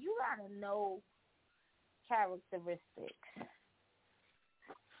God. said, you gotta know characteristics.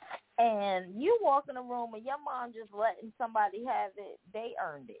 And you walk in a room and your mom just letting somebody have it, they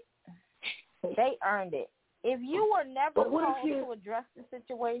earned it. They earned it. If you were never But what if called you- to address the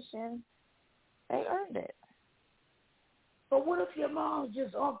situation, they earned it. But what if your mom's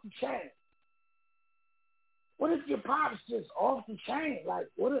just off the chain? What if your pop's just off the chain? Like,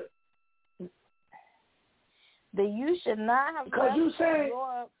 what if... Then you should not have Because left you said...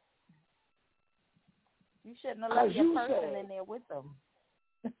 You shouldn't have left your you person said- in there with them.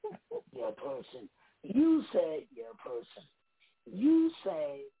 Your person. You said your person. You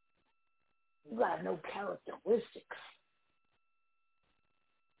say you got no characteristics.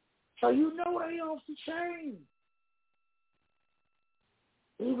 So you know they off the chain.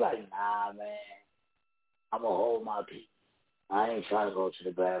 You like, nah, man. I'm going to hold my peace. I ain't trying to go to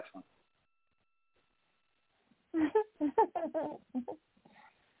the bathroom.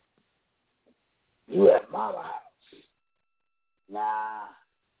 You at mama house. Nah.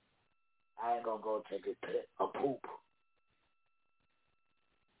 I ain't gonna go take a poop.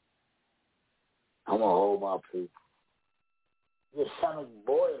 I'm gonna hold my poop. Your stomach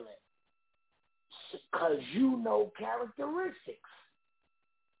boiling. Because you know characteristics.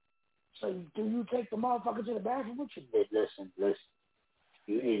 So do you take the motherfucker to the bathroom with you? Listen.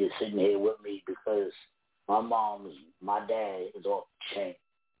 You need to sit in here with me because my dad is off the chain.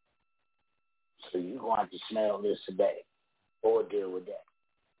 So you're going to have to smell this today or deal with that.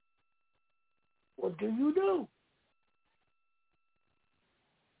 What do you do?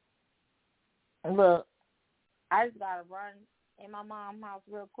 Look, I just got to run in my mom's house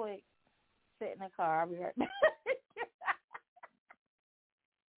real quick, sit in the car. I'll be right back.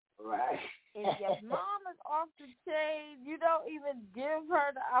 Right. If your mom is off the chain, you don't even give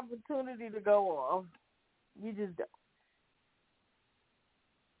her the opportunity to go off. You just don't.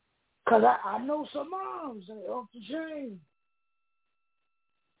 Because I know some moms that are off the chain.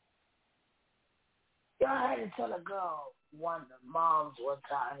 I had to tell a girl, one of the moms one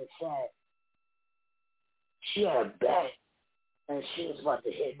time, that said she had a bat and she was about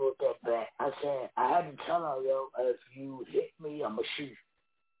to hit me with that bat. I said, I had to tell her, yo, if you hit me, I'm going to shoot you.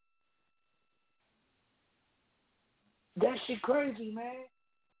 That shit crazy, man.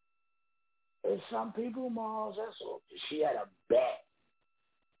 There's some people, moms, that's all. She had a bat.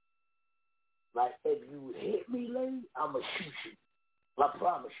 Like, if you hit me, lady, I'm going to shoot you. I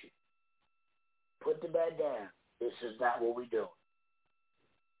promise you. Put the bat down. This is not what we doing.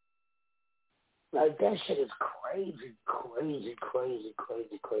 Like, that shit is crazy.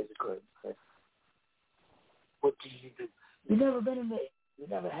 What do you do? You never been in it? You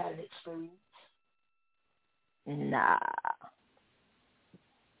never had an experience? Nah.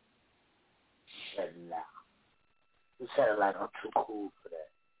 Said nah. You said it like I'm too cool for that.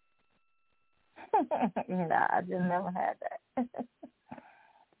 Nah, I just never had that.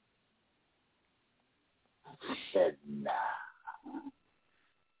 Said nah.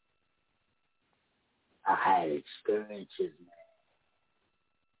 I had experiences, man.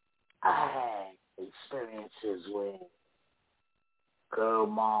 I had experiences where girl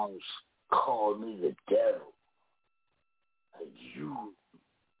moms called me the devil. Like, you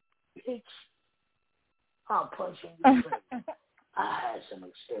bitch, I'm punching you in the face. I had some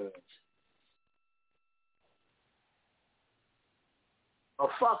experiences. But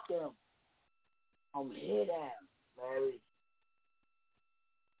fuck them. I'm here now, married.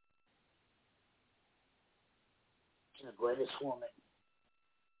 She's the greatest woman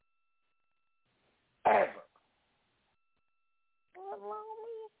ever.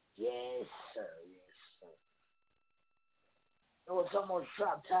 Yes, sir. It was almost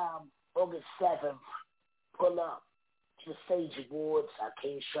drop time, August 7th. Pull up to the Stage Awards. I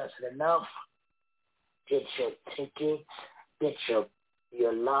can't stress it enough. Get your tickets. Get your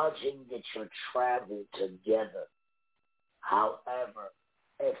lodging. Get your travel together. However,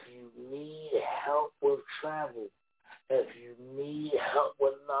 if you need help with travel, if you need help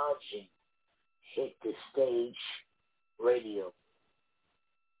with lodging, hit the Stage Radio.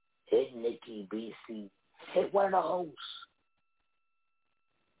 Hit Nikki BC. Hit one of the hosts.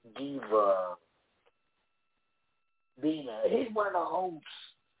 Diva. Bina. Hit one of the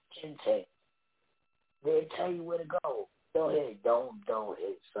hosts. Kente. They'll tell you where to go. Don't hit,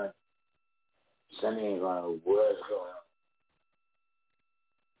 son. Son ain't gonna know what's going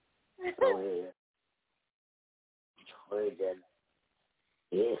on. Go ahead. Wait that.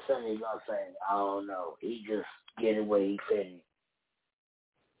 Yeah, son ain't gonna say, I don't know. He just get it where he fit.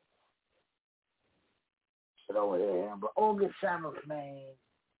 So don't hear him. But August 7th, man,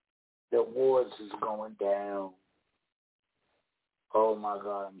 the awards is going down. Oh my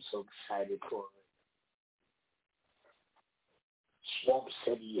God, I'm so excited for it. Swamp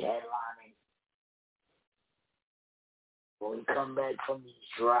City headlining. When we come back from these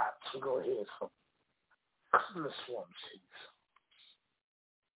drops, we're going to hear some couple of Swamp Cities.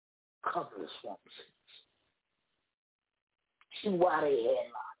 See why they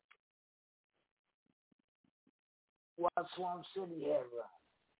headline. Why Swamp City headline?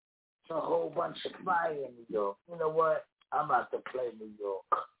 It's a whole bunch of fire in New York. You know what? I'm about to play New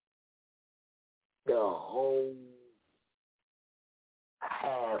York. The whole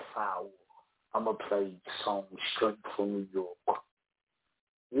half hour. I'm going to play songs straight from New York.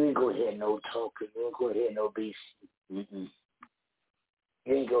 You ain't going to hear no talking. You ain't going to hear no Beastie. Mm-mm.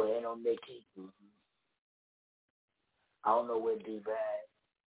 You ain't going to hear no Nicki. Mm-mm. I don't know where Diva at.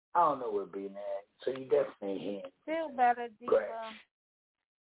 I don't know where Bean at. So you definitely hear him. Feel better, Diva.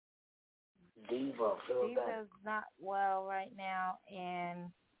 Diva, feel better. Diva's not well right now,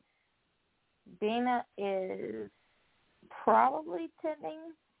 and Bina is probably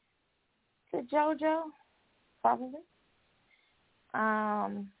tending to JoJo, probably.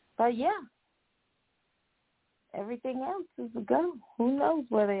 But yeah, everything else is a go. Who knows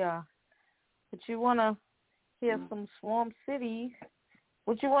where they are? But you want to hear some Swamp City.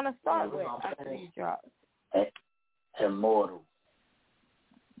 What you want to start with after you drop? Immortal.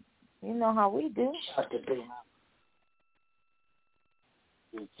 You know how we do. Shout to Bina.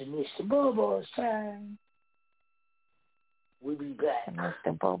 It's Mr. Bobo's time. We'll be back.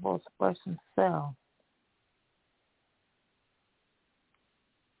 Mr. Bobo's person cell.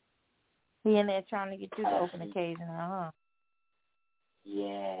 He in there trying to get you to open occasion, huh?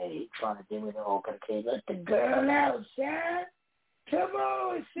 Yeah, he trying to get me to open occasion. Let the girl out, son. Come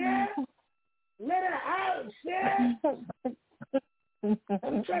on, son. Let her out, son.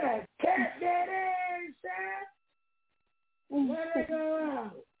 I'm trying to tap that ass, son. Let her go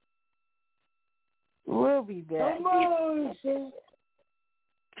out. We'll be back. Come on, son.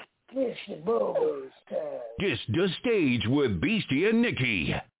 Mr. Bobo's time. Just the stage with Beastie and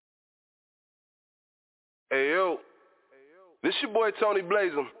Nicki. Hey, yo. This your boy Tony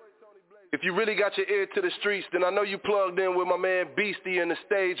Blazem. If you really got your ear to the streets, then I know you plugged in with my man Beastie in the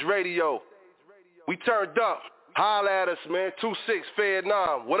Stage Radio. We turned up. Holla at us, man. 26 Fed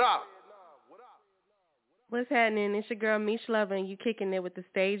 9. What up? What's happening? It's your girl Mish Lover, and you kicking it with the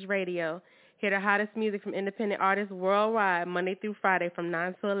Stage Radio. Hear the hottest music from independent artists worldwide, Monday through Friday from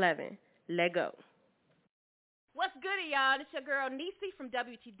 9 to 11. Let go. What's good, y'all? It's your girl Niecy from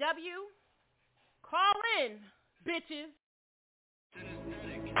WTW. Call in, bitches.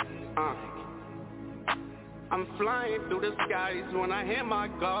 I'm flying through the skies when I hear my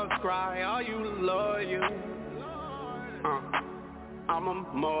gods cry, are you loyal? I'm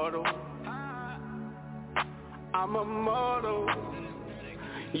immortal. I'm immortal.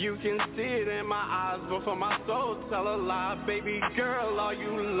 You can see it in my eyes before my soul tell a lie. Baby girl, are you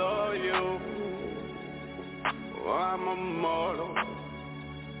loyal? I'm immortal.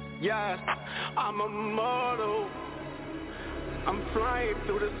 Yes, I'm immortal. I'm flying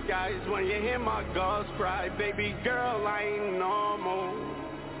through the skies when you hear my gods cry. Baby girl, I ain't normal.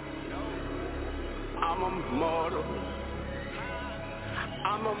 I'm immortal.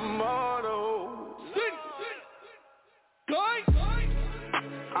 I'm immortal.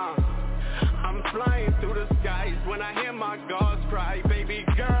 I'm flying through the skies when I hear my gods cry. Baby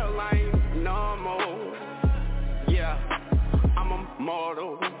girl, I ain't normal. Yeah, I'm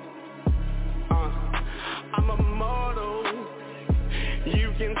immortal. I'm immortal.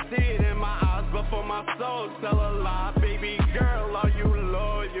 You can see it in my eyes before my soul tell a lie. Baby girl, are you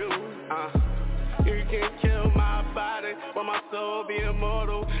loyal? You can kill my body, but my soul be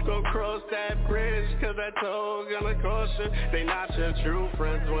immortal. Don't cross that bridge, cause that toll gonna cost you. They not your true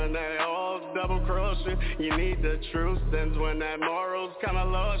friends when they all double cross you. You need the true sins when that moral's kinda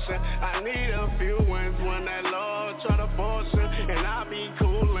lost you. I need a few wins when that law try to force you. And I be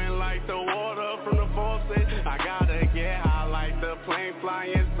cooling like the water from the faucet. I gotta get high like the plane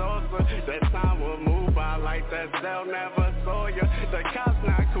flying saucer. That time will move by like that cell never saw you. The cops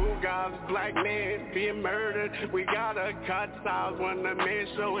not cool guys, black men being murdered. We gotta cut ties when the man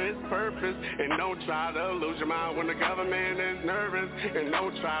show his purpose. And don't try to lose your mind when the government is nervous. And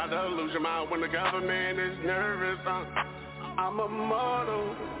don't try to lose your mind when the government is nervous. I'm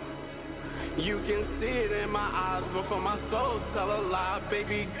immortal. You can see it in my eyes before my soul tell a lie.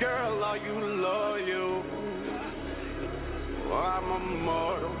 Baby girl, are you loyal? I'm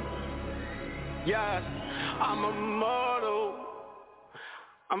immortal. Yes, I'm immortal.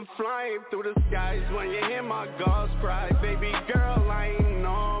 I'm flying through the skies when you hear my gods cry. Baby girl, I ain't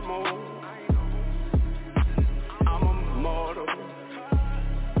normal. I'm immortal.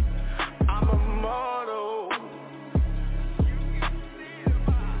 I'm immortal.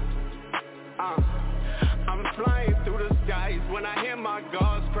 I'm flying through the skies when I hear my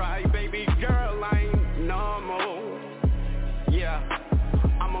gods cry. Baby girl, I ain't normal.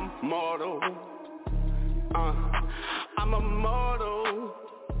 immortal.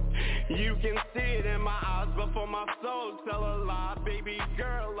 You can see it in my eyes, but for my soul, tell a lie. Baby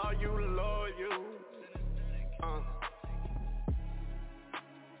girl, are you loyal?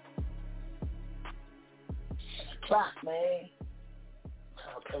 Clock, man.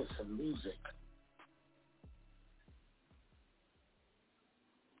 Trying to play some music.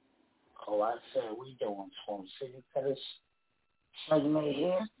 Oh, I said we doing Swamp City for this segment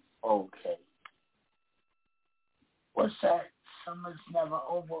here? Okay. What's that? Summer's Never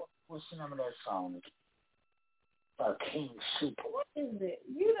Over. What's the name of that song? King Super. What is it?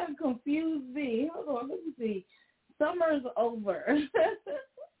 You done confused me. Hold on, let me see. Summer's over.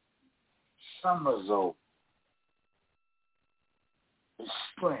 Summer's over. It's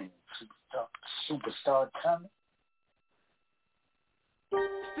spring. Superstar coming.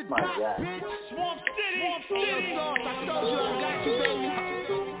 My God. Swamp City. I told you I got you, baby.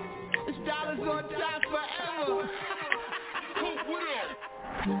 It's dollars on top forever. What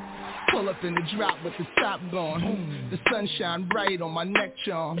up? Pull up in the drop with the top gone. The sunshine bright on my neck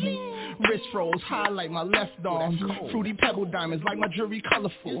charm. Wrist froze high like my left arm. Fruity pebble diamonds like my jewelry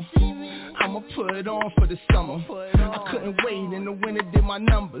colorful. I'ma put it on for the summer. I couldn't wait, in the winter did my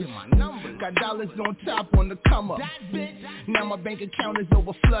numbers. Got dollars on top on the come up. Now my bank account is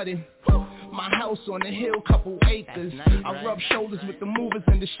over flooded. My house on the hill, couple acres. I rub shoulders with the movers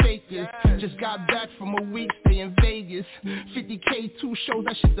and the shakers. Just got back from a week, stay in Vegas. 50K, 2 shows,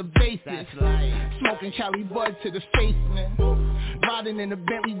 that shit the basis. Smoking Cali Bud to the face, man. Riding in a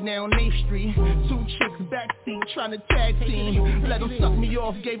Bentley down 8th Street. 2 chicks backseat trying to tag team. Let them suck me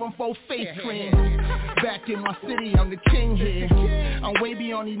off, gave them 4 face cream. Back in my city, I'm the king here. I'm way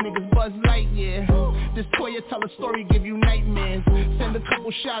beyond these niggas Buzz Lightyear. This Toya tell a story, give you nightmares. Send a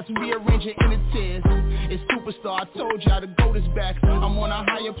couple shots, rearrange it in the tears. It's Superstar, I told y'all to go this back. I'm on a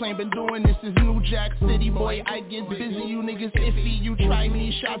higher plane, been doing this is New Jack City. Boy, I get busy, you niggas iffy. You try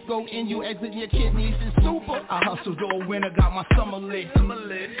me, shots go in, you exit your kidneys. It's super. I hustled all winter, got my summer lit.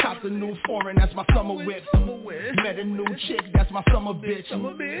 Copped a new foreign, that's my summer whip. Met a new chick, that's my summer bitch.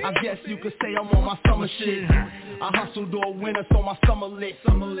 I guess you could say I'm on my summer shit. I hustled all winter, so my summer lit.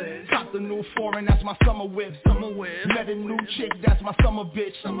 Copped a new foreign, that's my summer whip. Met a new chick, that's my summer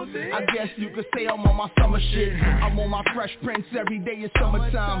bitch. I guess you could say I'm on my summer shit. I'm on my Fresh Prince, every day is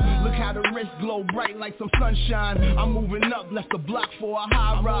summertime. Look how the wrist glow bright like some sunshine. I'm moving up, left the block for a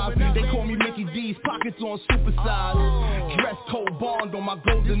high ride. They call me Mickey D's, pockets on supersize. Dress code bond on my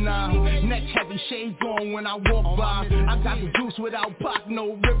golden eye. Neck heavy, shades on when I walk by. I got the juice without Pac,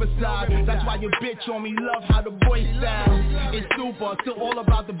 no Riverside. That's why your bitch on me love how the boy style. It's super, still all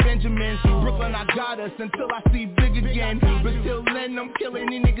about the Benjamins. Brooklyn, I got us until I see big again. But till then, I'm killing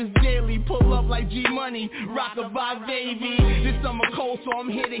these niggas daily. Pull up like G-Money, rock-a-bye, baby. This summer cold, so I'm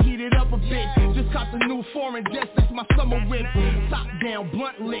here to heat it up a bit. Just caught the new foreign, just that's my summer whip. Top down,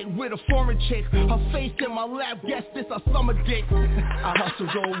 blunt lit with a foreign chick. Her face in my lap, guess this a summer dick. I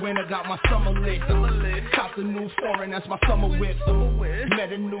hustled all winter, got my summer lit. Caught the new foreign, that's my summer whip.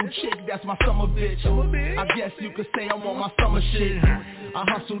 Met a new chick, that's my summer bitch. I guess you could say I'm on my summer shit. I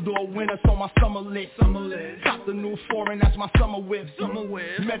hustled all winter, so my summer lit. Caught the new foreign, that's my summer whip.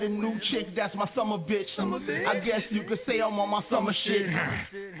 Met a new chick, that's my summer bitch. I guess you could say I'm on my summer shit.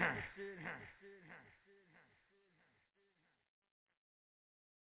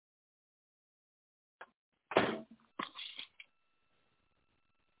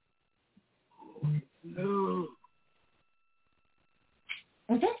 No.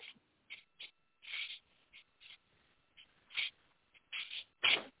 Okay.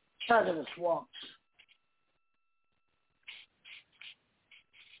 Shout out to the Swamps.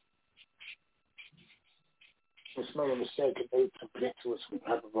 Just made a mistake and they complete to us with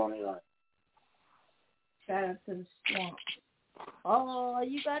pepperoni on it. Shout out to the Swamp. Oh,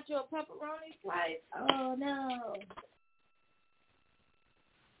 you got your pepperoni slice? Oh, no.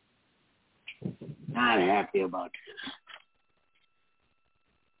 Not happy about this.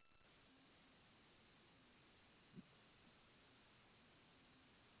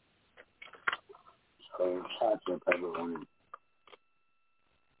 So, shout out to pepperoni.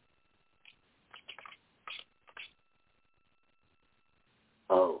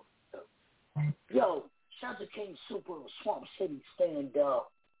 Oh. Yo, shout out to King Super, Swamp City, stand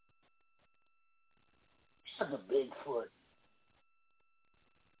up. Shout out to Bigfoot.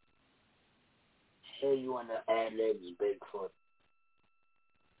 Hear you on the ad-libs, Bigfoot.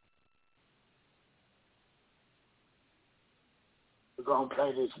 We're going to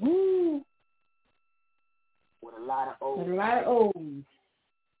play this, woo, with a lot of O's. With a lot of O's.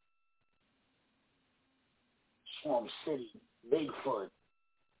 Swamp City, Bigfoot.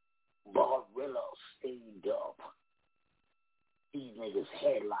 Barilla, stand up. These niggas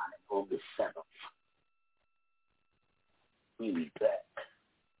headlining August 7th. We be back.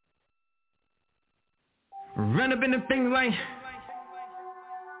 Run up in the thing like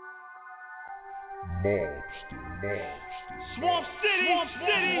Swamp City.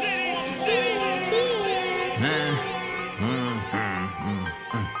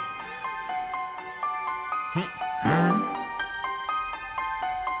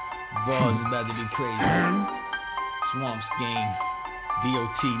 Balls about to be crazy. Swamp Scheme,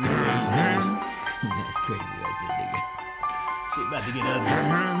 DOT, New Age. That's crazy right there, nigga. Shit about to get ugly.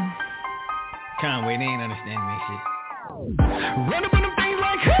 Conway, they ain't understanding that shit. Run up in them things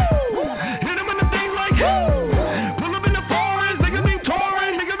like who? Hit them in the things like who? Pull up in the forest, nigga be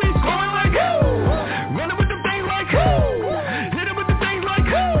touring, nigga be scoring like who? Run up with them things like who? Hit them with the things like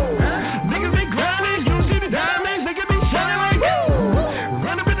who? Niggas be grinding, you see the diamonds, nigga be shining like who?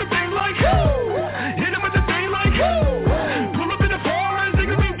 Run up in the things like who? Hit them with the things like who? Pull up in the forest,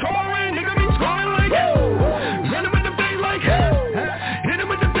 nigga be touring, nigga be scoring like who? Run up with them things like who? Hit them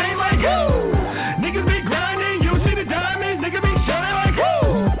with the things like who? Niggas be grinding, you see the diamonds, nigga be shining like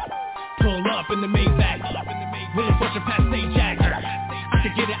who? Pull up in the Maybach, really pushing past St. Jack. I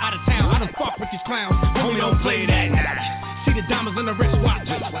could get it out of town, I done fuck with these clowns, homie don't play that. See the diamonds in the wristwatch,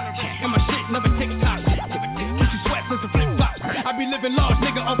 and my shit never TikTok. Gucci sweats and some flip-flops, I be living large,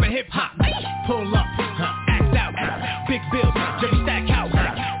 nigga open hip-hop. Pull up, act out, big bills, Jerry Stackhouse,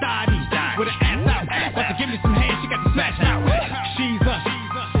 thotties with an ass out. About to give me some hands, she got the smash out. She's a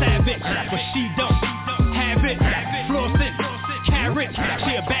savage, but she don't have it. Flossing, carrot,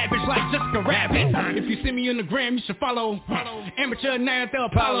 she a bad bitch like Jessica Rabbit. If you see me on the gram, you should follow. Amateur now at the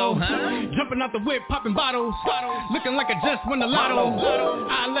Apollo, jumping out the whip, popping bottles, looking like I just won the lotto.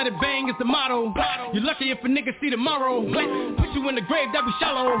 I let it bang is the motto. You're lucky if a nigga see tomorrow. Put you in the grave, that be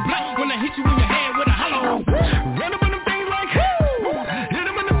shallow. When I hit you in your head with a hollow. Run up in them things like who? Hit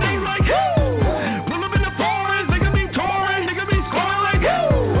them in the things like who? Pull up in the forest, nigga be touring, nigga be scoring like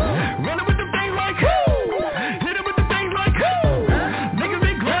who? Run up with them things like who? Hit them with the things like who? Niggas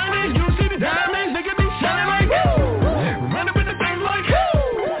be grinding, you see the diamonds, nigga be shining like who? Run up in the things like who?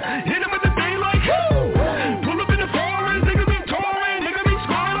 Hit them with the things like who? Pull up in the forest, nigga be touring, nigga be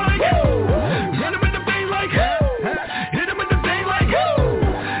scoring like who? Run up with the things like who? Hit them with the things like who?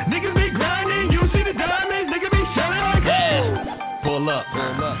 Niggas be grinding, you see the diamonds, nigga be shining like who? Pull up,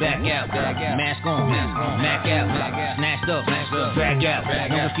 back out, mask on, Mac out, snatched up, drag out.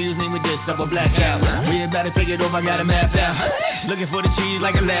 Don't confuse me with this, double blackout. We about to take it over, I got a map out. Looking for the cheese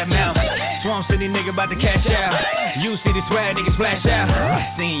like a lab mouth. Swamp City nigga about to cash out. You see the swag, nigga splash out.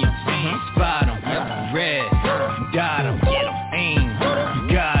 I seen him, spot him, red, got him, aim,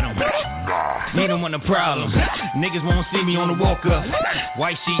 got him. Need him on the problem. Niggas won't see me on the walk up.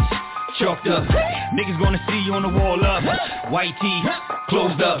 White sheets, chalked up. Niggas gonna see you on the wall up. White tee,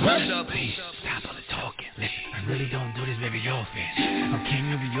 closed up. Please, stop all the talking. I really don't do this very often. I'm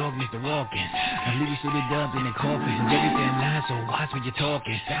king of New York, Mr. Walken. I leave you suited up in the coffins and everything lies, so watch when you're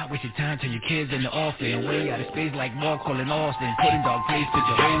talking. Stop wasting time till your kids in the office. Way out of space like Mark calling Austin. Put in dark place, put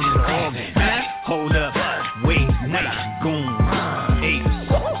your holes in the organ. Hold up, wait, night, goon, apes,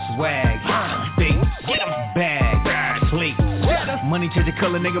 swag, face, bag, plate. Money change the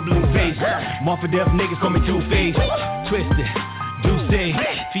color, nigga, blue face. Mark for death, niggas call me Two-Face. Twisted, Juicy,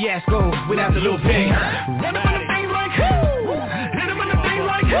 Fiasco, without the little pig. Run up in the things like who? Hit them in the things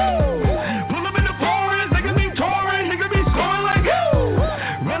like who? Pull up in the forest, nigga be touring, nigga be scoring like who?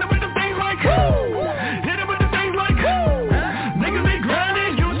 Run up in the things like who? Hit them with the things like who? Niggas be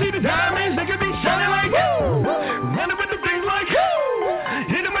grinding, you see the diamonds, nigga be shining like who? Run up in the things like who?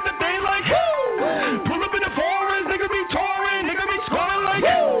 Hit them with the things like who? Pull up in the forest, nigga be touring, nigga be scoring like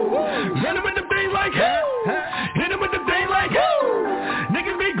who? Run up in the things like who? Hit them with the things like who?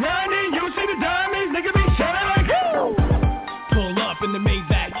 Niggas be grinding, you see the diamonds, nigga be shining like who? Pull up in the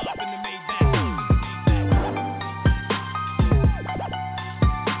Maybach.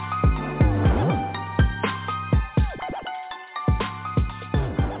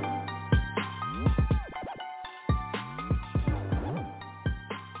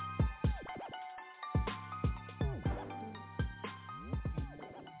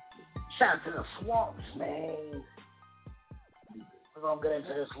 Shout out to the Swamps, man. We're gonna get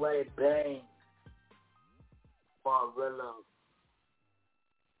into this Let It Bang. Barilla.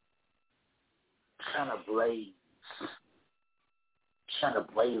 Trying to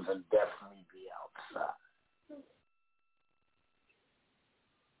blaze and definitely be outside.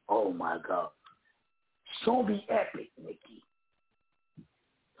 Oh my God. It's gonna be epic, Nikki.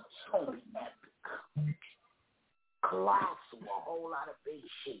 It's gonna be epic. Colossal, a whole lot of big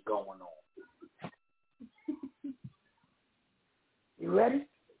shit going on. You ready?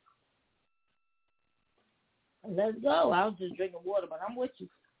 Let's go. I was just drinking water, but I'm with you.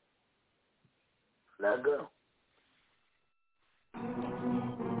 Let's go.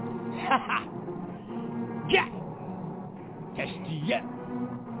 Yeah. STF. Yeah.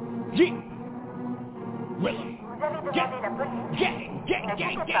 Willow. Gang.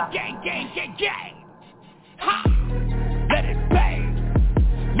 Gang. Ha. Let it bang.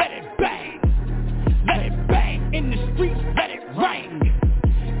 Let it bang. Let it bang. In the streets, let it rain.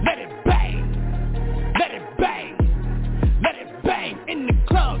 Let it bang. Let it bang. Let it bang. In the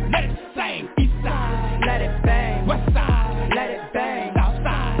club, let it sing. East side, let it bang. West side, let it bang. South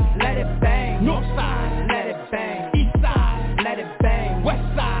side, let it bang. North side, let it bang. East side, let it bang.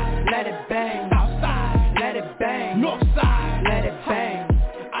 West side, let it bang. South side, let it bang. North side, let it bang.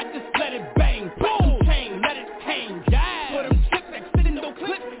 I just let it bang. Boom, chain, let it hang. Yeah. For them chips that sit in no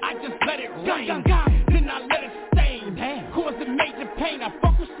clip, I just let it rain. Then I let it stain. Causing major pain. I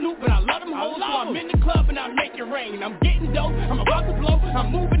fuck with Snoop, but I love them hoes. So I'm in the club and I make it rain. I'm getting dope, I'm about to blow.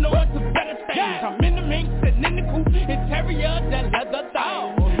 I'm moving on to better things. I'm in the mink, sitting in the coupe, interior, that leather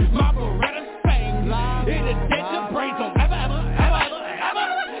thing. My Beretta sings. It'll dead your brains. Don't ever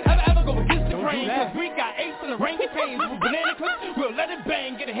go against the grain. Cause we got apes and orangutans with banana clips. We'll let it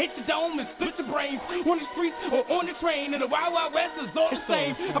bang, get a hit your dome and split your brains. On the streets or on the train, and the Wild Wild West is all the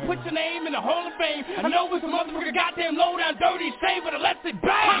same. I put your name in the Hall of Fame. I know it's a motherfucker goddamn low down dirty shame, but it lets it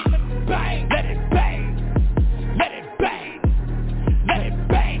bang. Bang, let it bang. Let it bang. Let it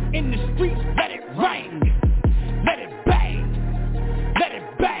bang. In the streets, let it rain. Let it bang. Let it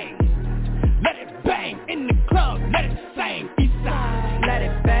bang. Let it bang. In the club, let it sing. East side, let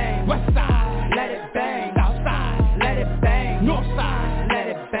it bang. West side, let it bang. South side, let it bang. North side, let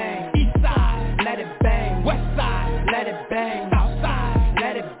it bang. East side, let it bang. West side, let it bang. South side,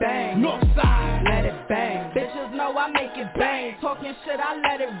 let it bang. North side, let it bang. Bitches know I make it bang. Talking shit, I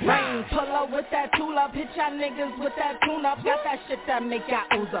let it rain. Pull up with that tool up, hit y'all niggas with that tune up. Got that shit that make y'all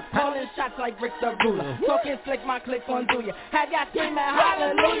ooze up. Calling shots like Rick the Ruler. Talking slick, my click on do ya. Have y'all screaming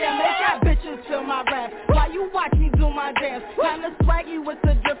hallelujah. Make y'all bitches feel my rap. While you watch me do my dance. Kinda swaggy with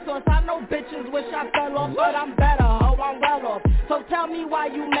the drip sauce. I know bitches wish I fell off, but I'm better. Oh, I'm well off. So tell me why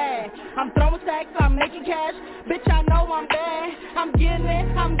you mad. I'm throwing stacks, I'm making cash. Bitch, I know I'm bad. I'm getting it.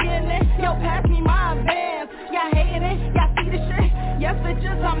 Yo, pass me my advance. Y'all hating it, y'all see the shit. Yes,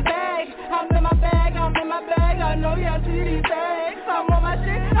 bitches, I'm back. I'm in my bag. I know y'all see these bags. I'm on my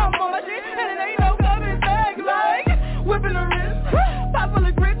shit, and it ain't no coming back. Like, whipping the wrist, pop full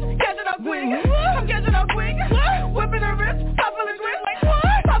of grits, catching up quick. I'm catching up quick. Whipping the wrist, pop full of grits, like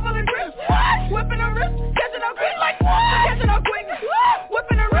what? Pop full of grits, whipping the wrist, catching up quick, like what? Catching up quick.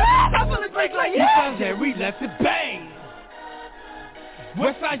 Whipping the wrist, pop full of grits, like yeah. East side, we let it bang.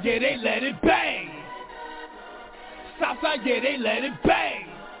 West side, yeah, they let it bang. South side, yeah, they let it bang.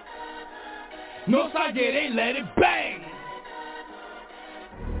 North side, yeah, they let it bang.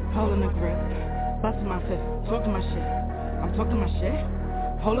 Holding the grip, busting my fist, talking my shit. I'm talking my shit.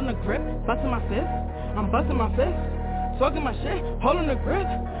 Holding the grip, busting my fist. I'm busting my fist, talking my shit. Holding the grip,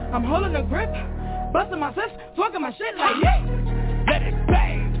 I'm holding the grip, busting my fist, talking my shit like yeah. Let it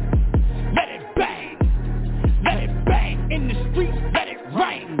bang. Let it bang. Let it bang. In the streets, let it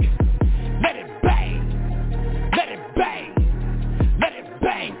rain. Let it bang. Let it bang. Let it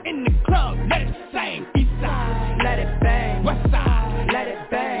bang. In the club, let it sing. East side, let it bang. West side, let it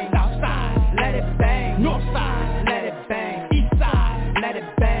bang. South side, let it bang. North side, let it bang. East side, let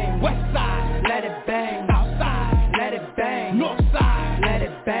it bang. West side, let it bang. South side, let it bang. North side, let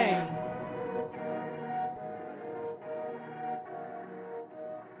it bang.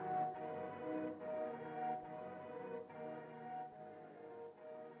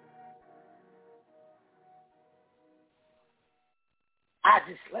 I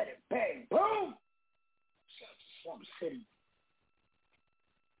just let it bang, boom. Swamp City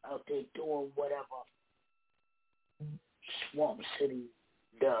out there doing whatever Swamp City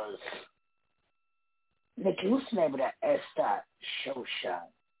does. Nikki, what's the name of that S-Dot show shot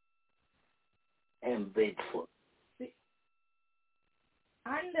and Bigfoot?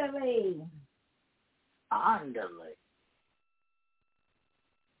 Underlay.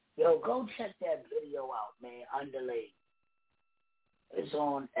 Yo, go check that video out, man. Underlay. It's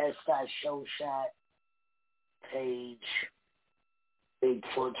on S-Dot show shot page,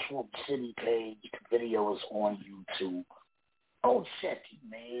 Bigfoot Swamp City page. The video is on YouTube. Oh, check it,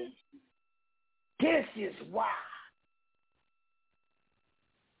 man. This is why.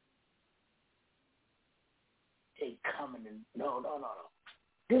 They coming in. No.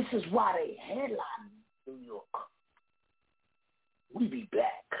 This is why they headline New York. We be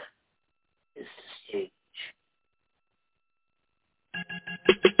back. It's the stage.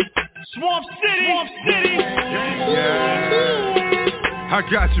 Swamp City. Swamp City. Yeah. I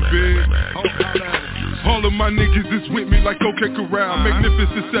got you, big. All of my niggas is with me like OK Corral.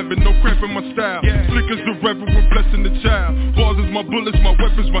 Magnificent 7, no cramp in my style. Slick as the reverend, blessing the child. Bars is my bullets, my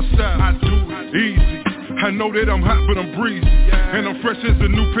weapons, my style. I do it easy. I know that I'm hot, but I'm breezy. And I'm fresh as a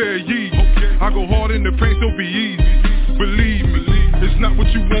new pair of Yeezys. I go hard in the paint, so be easy. Believe me, it's not what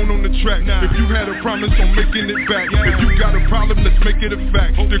you want on the track. If you had a promise on making it back, if you got a problem, let's make it a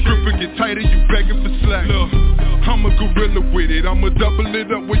fact. The grip will get tighter, you begging for slack. Look, I'm a gorilla with it, I'ma double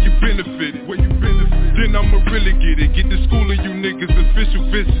it up where you benefited. Then I'ma really get it, get the school of you niggas official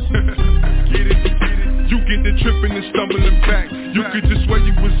visit. Get it? You get the tripping and stumbling back. You could just swear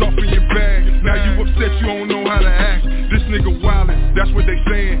you was off in your bag. Now you upset, you don't know how to act. This nigga wildin', that's what they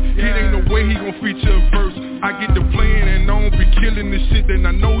saying. It ain't no way he gon' feature a verse. I get the plan and I don't be killing this shit. Then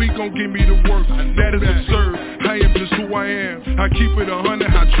I know he gon' give me the work. That is absurd, I am just who I am. I keep it 100,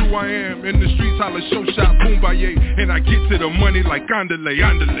 how true I am. In the streets, holla show shot, boom baye. And I get to the money like andale,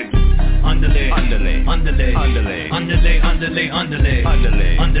 andale. Underlay, underlay, underlay, underlay, underlay, underlay, underlay,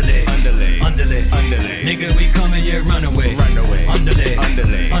 underlay, underlay, underlay, underlay, underlay. Nigga, we coming, yeah, run away, run away. Underlay,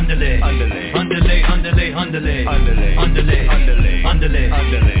 underlay, underlay, underlay, underlay, underlay, underlay, underlay, underlay, underlay, underlay,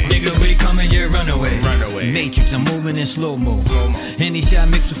 underlay. Nigga, we coming, yeah, run away, run away. Matrix, I'm moving in slow mo. Any shot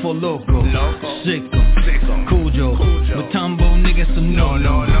mixer for loco, sicko, Cujo, Matumbo, nigga, some no.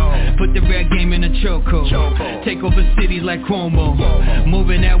 Put the rap game in a chokehold. Take over cities like Cuomo.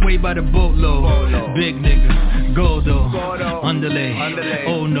 Moving that way by the boatload. Big nigga, Goldo, underlay,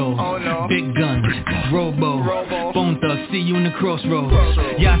 oh no, big guns, Robo, Bone Thug, see you in the crossroads.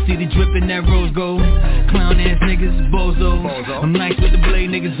 Y'all see the drip in that rose gold. Clown ass niggas, bozos. I'm nice with the blade,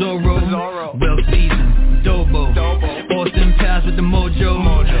 niggas Zorro. Well seasoned, Dobo, Austin Pals with the mojo.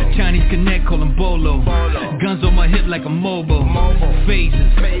 Chinese Connect, call him Bolo. Guns on my hip like a mobile.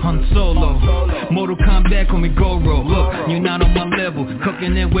 Phases, I'm solo. Mortal Kombat, call me Goro. Look, you're not on my level.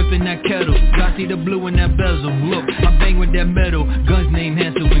 Cooking and whipping that kettle. Y'all see the blue in that bezel. Look, I bang with that metal. Guns named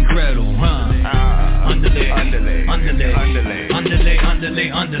Hansel and Gretel. Underlay, underlay, underlay, underlay, underlay, underlay,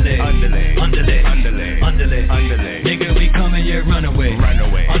 underlay, underlay, underlay, underlay, underlay, underlay. Nigga, we coming, yeah, run away, run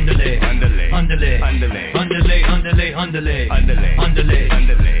away. Underlay, underlay, underlay, underlay, underlay, underlay, underlay, underlay, underlay,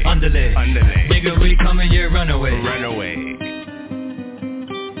 underlay, underlay, underlay. Nigga, we coming, yeah, run away, run away.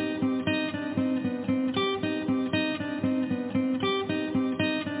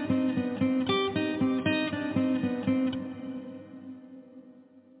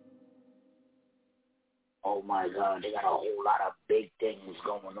 Oh my God, they got a whole lot of big things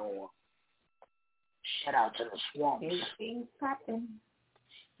going on. Shout out to the swamps. Big things popping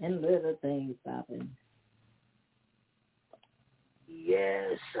and little things popping.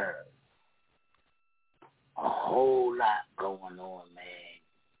 Yes, sir. A whole lot going on, man.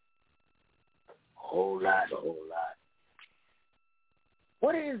 Whole lot.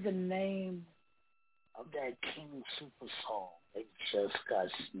 What is the name of that King Super song that just got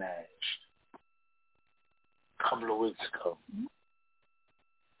smashed a couple of weeks ago?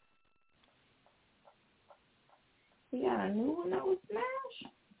 You got a new one that was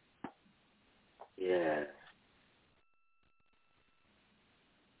smashed? Yeah.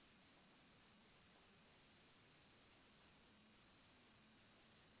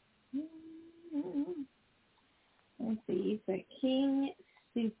 Let's see, it's a King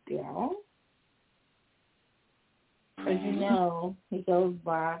Super. As you know, he goes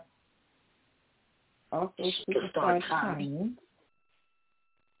by also Superstar Tiny.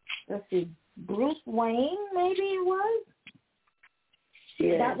 Let's see, Bruce Wayne, maybe it was?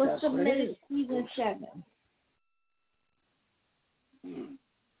 Yeah, that was submitted season 7.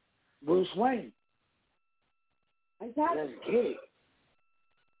 Bruce Wayne. Exactly. Let's get it.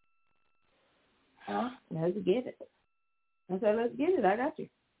 Huh? Let's get it. I said, let's get it. I got you.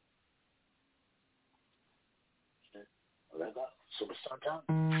 Well, I got Superstar Time.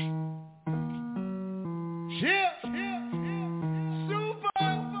 Yeah. Super.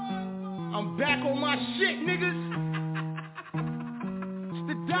 I'm back on my shit, niggas. It's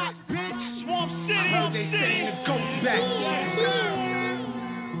the dot, bitch. Swamp City. They saying the goat's back.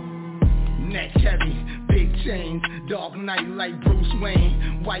 Neck heavy, big chains, dark night like Bruce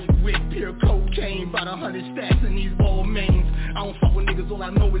Wayne. White whip, pure cocaine, about 100 stacks in these ball mains. I don't fuck with niggas, all I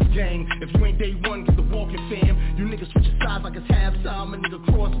know is gang. If you ain't day one, get the walking fam. You niggas switch your sides like it's halftime. A nigga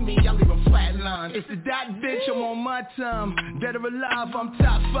cross me, I leave a flat line. It's the dot, bitch, I'm on my time. Dead or alive, I'm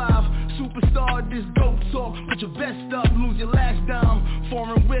top 5. superstar, this go talk. Put your vest up, lose your last dime.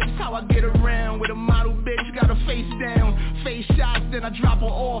 Foreign whips, how I get around. With a model bitch, got her face down. Face shots, then I drop her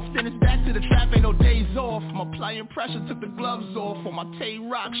off. Then it's back to the trap, ain't no days off. I'm applying pressure, took the gloves off. On my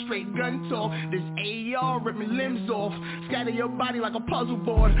Tay-Rock, straight gun talk. This AR rip me limbs off. Scatter your body like a puzzle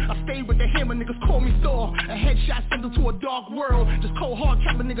board. I stay with the hammer, niggas call me Thor. A headshot sent her to a dark world. Just cold hard,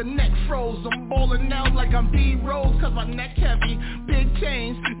 trap a nigga neck froze. I'm balling out like I'm D-Rose, cause my neck heavy. Big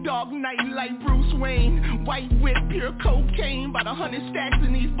chains, Dark Knight like Bruce Wayne. White whip, pure cocaine. About 100 stacks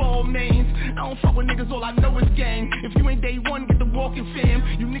in these ball mains. I don't fuck with niggas, all I know is gang. If you ain't day one, get the walking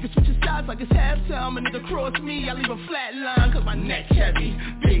fam. You niggas switch your sides like it's halftime. A nigga cross me, I leave a flat line, cause my neck heavy.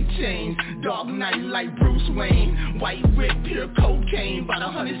 Big chains, Dark Knight like Bruce Wayne. White whip, pure cocaine. About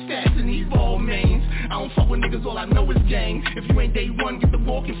 100 stacks in these ball mains. I don't fuck with niggas, all I know is gang. If you ain't day one, get the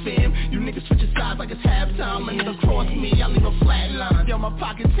walking fam. You niggas switch your sides like it's halftime. A nigga cross me, I leave a flat line. Yo, my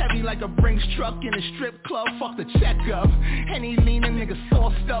pocket's heavy like a Brinks truck in a strip club. Fuck the checkup. Henny leaning, nigga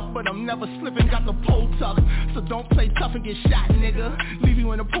sauced up, but I'm never slipping. Got the pole tucked, so don't play tough and get shot, nigga. Leave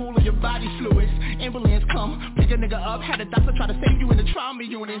you in a pool of your body fluids. Ambulance come, pick a nigga up. Had a doctor try to save you in the trauma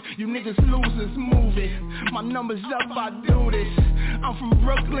unit. You niggas losers, move it. My number's up, I do this. I'm from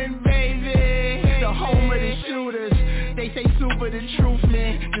Brooklyn, baby, the home of the shooters. They say super the truth,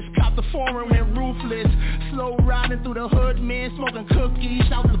 man. Just cop the foreign, went ruthless. Slow riding through the hood, man. Smoking cookies,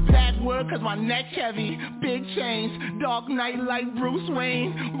 shout the backwood, cause my neck heavy. Big chains, Dark Knight like Bruce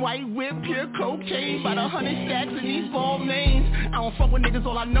Wayne. White whip, pure cocaine. About 100 stacks in these ball mains. I don't fuck with niggas,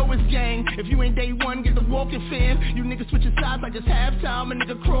 all I know is gang. If you ain't day one, get the walking fam. You niggas switching sides like it's halftime. A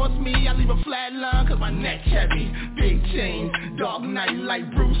nigga cross me, I leave a flat line, cause my neck heavy. Big chains, Dark Knight like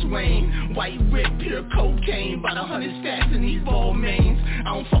Bruce Wayne. White whip, pure cocaine. About 100 stacks in these ball mains.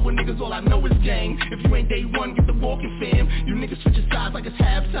 I don't fuck with niggas, all I know is gang. If you ain't day one, get the walking fam. You niggas switching sides like it's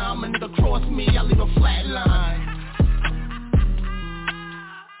halftime. A nigga cross me, I leave a flat line.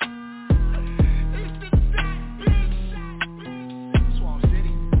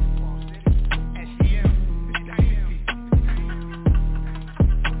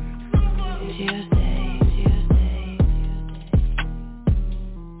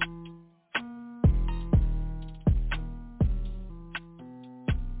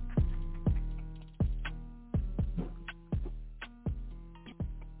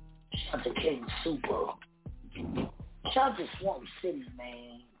 Shout to King Super. Shout to Swamp City,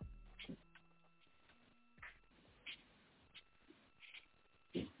 man.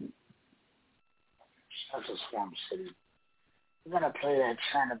 Shout to Swamp City. We're gonna play that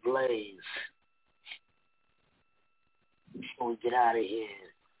China Blaze before we get out of here.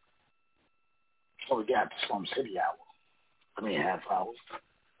 Before we get out the Swamp City hour. I mean, half hour.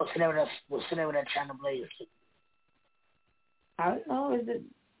 What's the name of that China Blaze? I don't know. Is it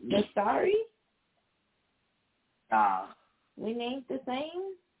The Sorry? Nah. We ain't the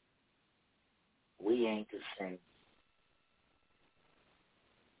same? We ain't the same.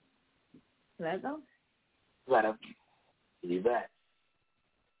 Let's go. Let him be back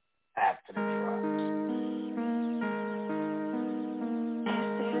after the drops.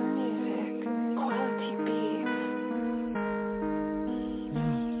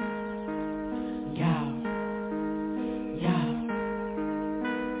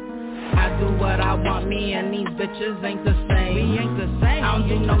 What I want, me and these bitches ain't the same. We ain't the same. I don't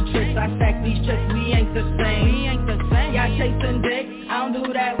do no tricks, I stack these chicks. We ain't the same. We ain't the same. Y'all chasing dick, I don't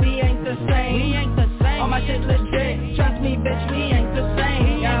do that. We ain't the same. We ain't the same. All my shit legit. Trust me, bitch, we ain't the same.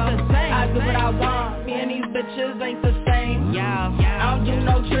 We ain't the same. I do what I want. Me and these bitches ain't the same. I don't do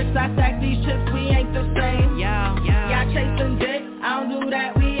no tricks, I stack these chicks. We ain't the same. Y'all chasing dick, I don't do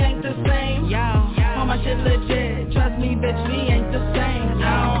that. We ain't the same. All my shit legit. Trust me, bitch, we ain't the same.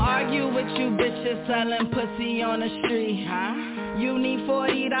 I don't argue with you bitches selling pussy on the street. You need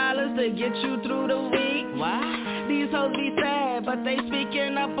 $40 to get you through the week. These hoes be sad, but they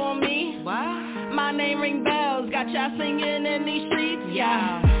speaking up on me. My name ring bells, got y'all singing in these streets.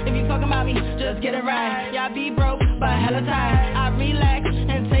 If you talking about me, just get it right. Y'all be broke, but hella tired. I relax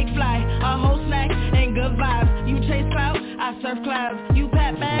and take flight, a whole snack and good vibes. You chase clouds, I surf clouds. You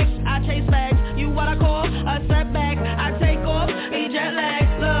pat bags, I chase bags. You what I call a setback. I take off, be jet lag.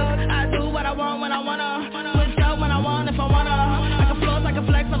 Look, I do what I want when I wanna. Switch up when I want if I wanna. I can floss, I can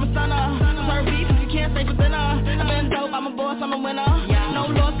flex, I'm a stunner. Serve beef if you can't stay for dinner. I've been dope, I'm a boss, I'm a winner. No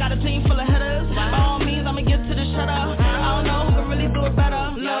loss, got a team full of hitters. By all means, I'ma get to the shutter. I don't know who can really do it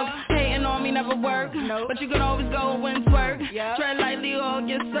better. Look, hating on me never work, but you can always go and twerk. Tread lightly or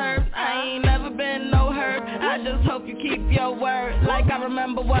get served. I ain't never been no hurt. I just hope you keep your word. Like I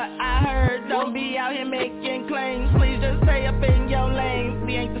remember what I heard. Don't be out here making claims. Please just stay up in your lane.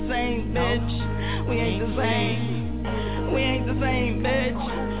 We ain't the same. We ain't the same. We ain't the same, bitch.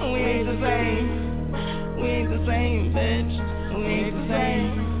 We ain't the same. We ain't the same, bitch. We ain't the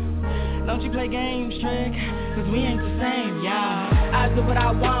same. Don't you play games, trick, cause we ain't the same, yeah. I do what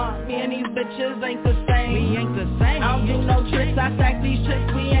I want, me and these bitches ain't the same. We ain't the same. I don't do no tricks, I stack these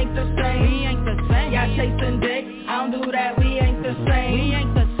chicks, we ain't the same. We ain't the same. Y'all chasing dick, I don't do that, we ain't the same. We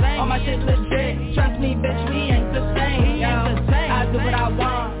ain't the same. All my shit legit, trust me bitch, we ain't the same. We ain't the same. I do what I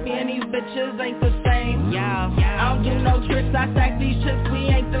want, me and these bitches ain't the same. Yeah. I don't do no tricks, I stack these chicks, we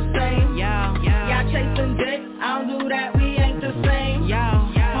ain't the same. Yeah. Y'all chasing dick, I don't do that, we ain't the same.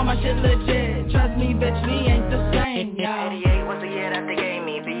 Yeah. All my shit legit, trust me bitch, we ain't the same. 88 was the year that they gave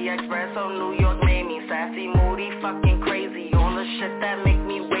me. B-Expresso, New York made me sassy, moody, fucking crazy. All the shit that make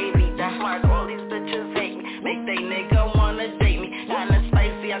me wavy. That's why all these bitches hate me. Make they nigga wanna date me. Kinda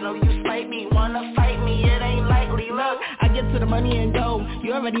spicy, I know you spite me. Wanna fight me, it ain't likely. Look, I get to the money and go.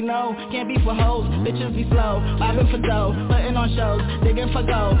 You already know, can't be for hoes. Bitches be slow, bobbing for dough, putting on shows, digging for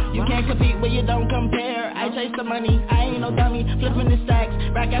gold. You can't compete when you don't compare. I chase the money, I ain't no dummy. Flipping the stacks,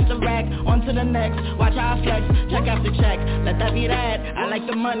 rack after rack, on to the next. Watch how I flex, check after check. Let that be that. I like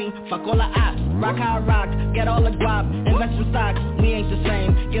the money, fuck all the ops. Rock how I rock, get all the guap. Invest in stocks, we ain't the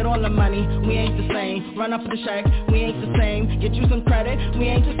same. Get all the money, we ain't the same. Run up for the check, we ain't the same. Get you some credit, we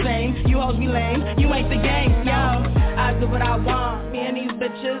ain't the same. You hoes be lame, you ain't the game, yo. I do what I want, me and these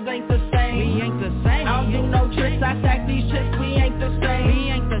bitches ain't the same. We ain't the same. I don't do no tricks, I stack these chicks, we ain't the same. We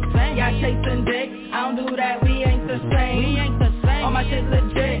ain't the same. Y'all chasing dick, I don't do that, we ain't the same. We ain't the same. All my shit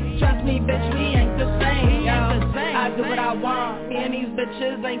legit, trust me bitch, we ain't the same. We ain't the same. I do what I want, me and these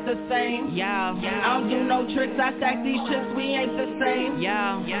bitches ain't the same. Yeah. I don't do no tricks, I stack these chicks, we ain't the same.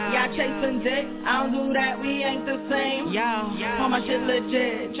 Yeah. Y'all chasing dick, I don't do that, we ain't the same. Yeah. All my shit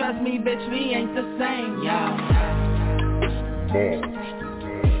legit, trust me bitch, we ain't the same. Yeah.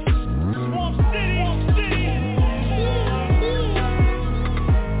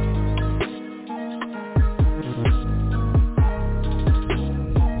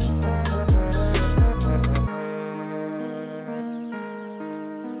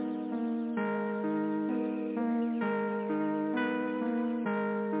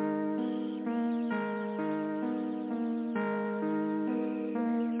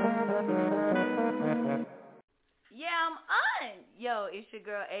 Yo, it's your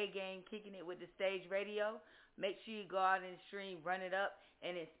girl A-Game kicking it with the Stage Radio. Make sure you go out and stream, run it up,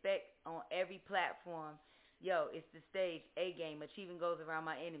 and inspect on every platform. Yo, it's the Stage A-Game, achieving goals around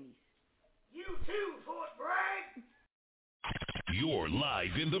my enemies. You too, Fort Bragg. You're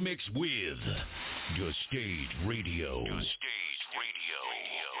live in the mix with The Stage Radio. The Stage Radio.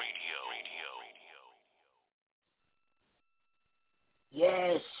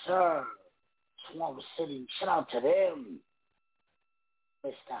 Yes, sir. Swamp City, shout out to them.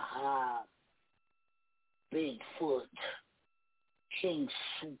 Mr. High, Bigfoot, King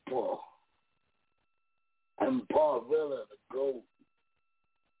Super, and Barilla the Goat.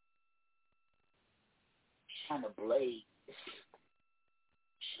 China Blaze.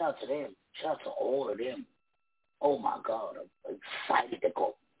 Shout out to them. Shout out to all of them. Oh my God, I'm excited to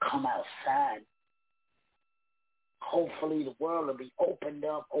go come outside. Hopefully the world will be opened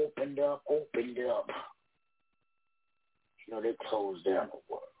up. You know, they closed down the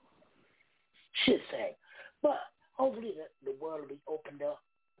world. Shit sad. But hopefully the world will be opened up.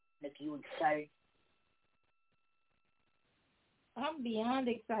 Make you excited. I'm beyond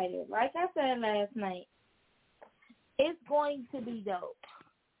excited. Like I said last night, it's going to be dope.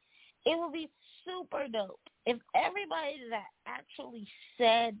 It will be super dope if everybody that actually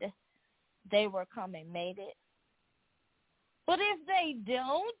said they were coming made it. But if they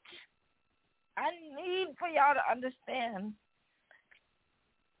don't, I need for y'all to understand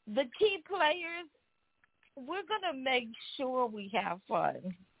the key players, we're going to make sure we have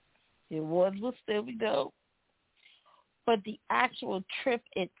fun. The awards will still be dope. But the actual trip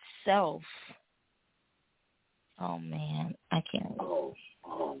itself, oh, man, I can't wait.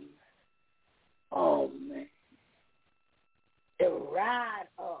 Oh, man. The ride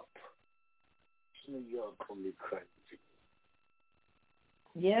up to New York will be crazy.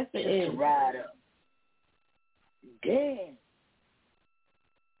 Yes, it is. Just ride up. Then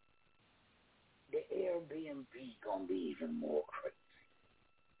the Airbnb gonna be even more crazy.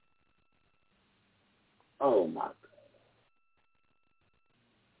 Oh my God.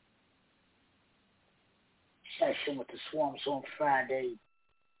 Session with the Swamps on Friday.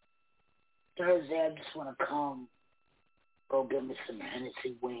 Thursday, I just want to come, go get me some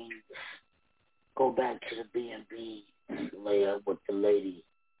Hennessy wings, go back to the B&B, lay up with the lady.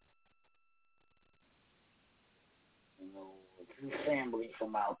 You know, you family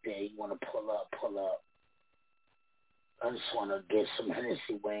from out there, you want to pull up. I just want to get some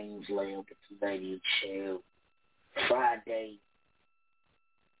Hennessy wings, lay up with the lady and chill. Friday,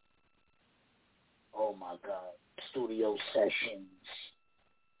 oh my God, studio sessions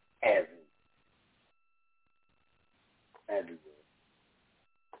everywhere.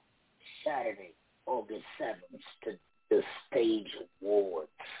 Saturday, August 7th, the Stage Awards.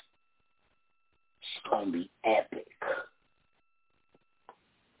 It's going to be epic.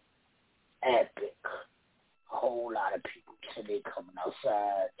 Epic. A whole lot of people said they coming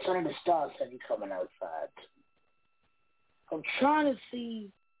outside. Son of the Stars said he coming outside too. I'm trying to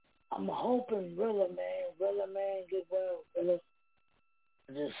see, I'm hoping Rilla Man get well. Rilla.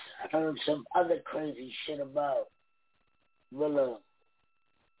 I just heard some other crazy shit about Rilla.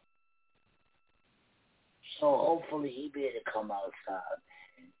 So hopefully he be able to come outside,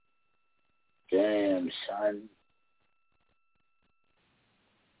 man. Damn, son.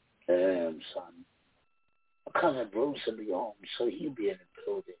 My cousin Bruce will be home, so he'll be in the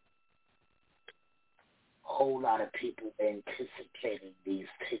building. A whole lot of people anticipating these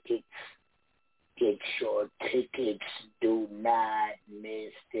tickets. Get your tickets. Do not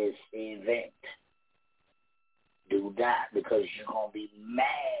miss this event. Do not, because you're going to be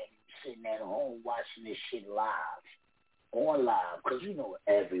mad sitting at home watching this shit live. On live, because you know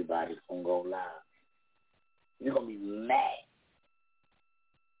everybody's going to go live. You're going to be mad.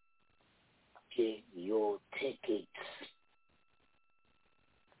 Get your tickets.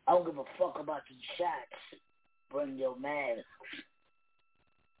 I don't give a fuck about these shots. Bring your man.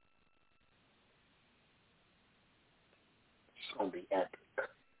 It's going to be epic.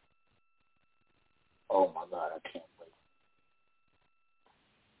 Oh my God, I can't wait.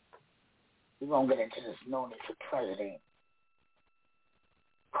 We're going to get into this No Need for President.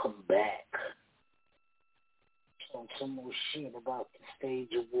 Come back. Show some more shit about the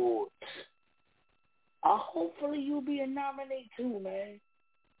Stage Awards. Hopefully you'll be a nominee too, man.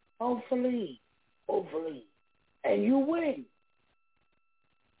 Hopefully. And you win.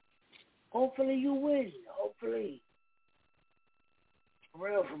 Hopefully you win. Hopefully. For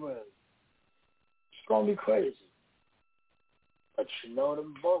real. It's going to be crazy. But you know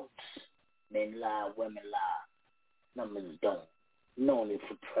them votes. Men lie, women lie. Numbers don't. No need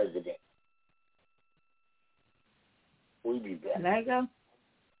for president. We be back. There you go.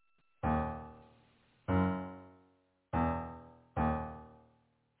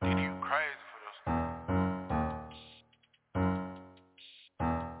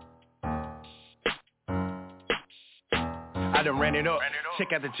 I done ran it up.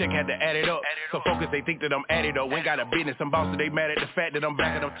 Check after check, had to add it up. So focus, they think that I'm at it up. Ain't got a business, I'm boss, so they mad at the fact that I'm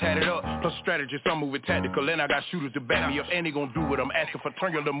back and I'm tatted up. Plus strategist, I'm moving tactical, and I got shooters to back me up. And they gon' do what I'm asking for.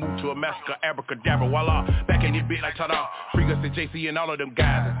 Turn your little move to a massacre, abracadabra, voila. Back in this bit like ta-da. Free Gus and JC and all of them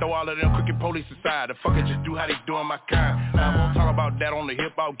guys. And throw all of them crooked police aside. The fucker just do how they doing my kind. Now I won't talk about that on the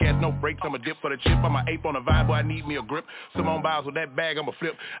hip. All gas, no brakes, I'm a dip for the chip. I'm a ape on the vibe, boy, I need me a grip. Simone Biles with that bag, I'm a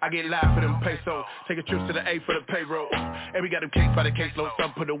flip. I get live for them pesos. Take a trip to the A for the payroll. And we got them case by the caseload.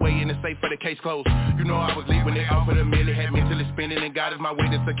 Some put away in the safe for the case closed. You know I was leaving it off for the million. Had mentally spinning and God is my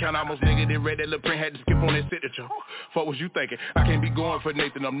witness account. Almost negative, read that little print, had to skip on that signature. Fuck was you thinking? I can't be going for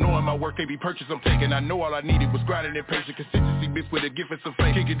Nathan. I'm knowing my work can't be purchased, I'm taking. I know all I needed was grinding and patient. Consistency mixed with a gift and some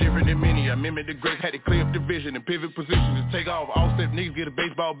faith. Kick it different than many. I remember the greats had to clear up the vision and pivot positions and take off. All step niggas get a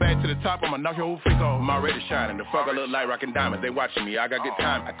baseball bat to the top. I'ma knock your whole face off. I'm already shining. The fuck I look like rockin' diamonds. They watching me. I got good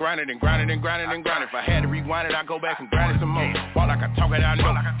time. I grind it and grind it and grind it and grind it. If I had to rewind it, I go back and grind it some more. Walk like I talk it, I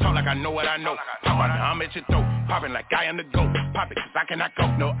know. Talk like I know what I know. Pop out, I'm at your throat. Popping like I am the GOAT. Pop it, cause I cannot go.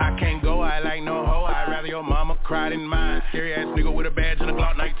 No, I can't go. I like no hoe. I'd rather your mama cry than mine. Scary ass nigga with a badge and a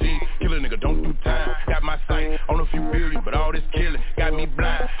Glock 19. Kill a nigga, don't do time. Got my sight on a few billion, but all this killing got me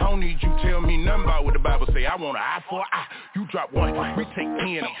blind. I don't need you tell me nothing about what the Bible say. I want an eye for an eye. You drop one, we take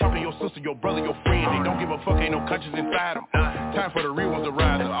 10. I'm talking your sister, your brother, your friend. They don't give a fuck, ain't no conscience inside them. Time for the real ones to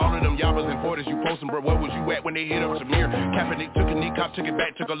rise. All of them yabbers and porters you posting, bro. Where was you at when they hit up Samir? Kaepernick took a knee, cop took it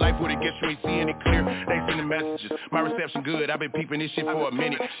back, took a life with it. Guess you ain't seeing it clear. They send the messages. My reception good. I've been peeping this shit for a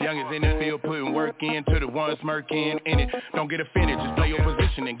minute. Youngest in the field putting work in to the ones smirking in it. Don't get offended, just play your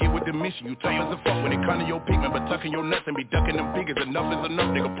position and get with the mission. You tough as a fuck when it come to your pigment, but tucking your nuts and be ducking them figures. Enough is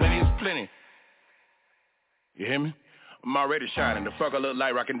enough, nigga. Plenty is plenty. You hear me? I'm already shining. The fuck I look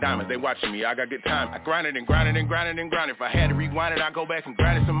like rockin' diamonds. They watching me. I got good time. I grind it and grind it and grind it and grind it. If I had to rewind it, I go back and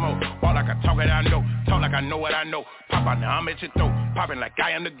grind it some more. Walk like I talk it, I know. Talk like I know what I know. Pop out now, I'm at your throat. Popping like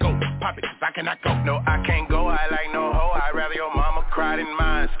I am the GOAT. Pop it, cause I cannot go. No, I can't go. I like no hoe. I'd rather your mama cry than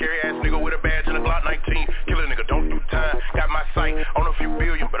mine. Scary ass nigga with a badge and a Glock 19. Kill a nigga, don't do time. Got my sight on a few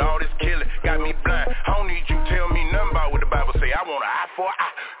billion, but all this killing got me blind. I don't need you tell me nothing about what the Bible say. I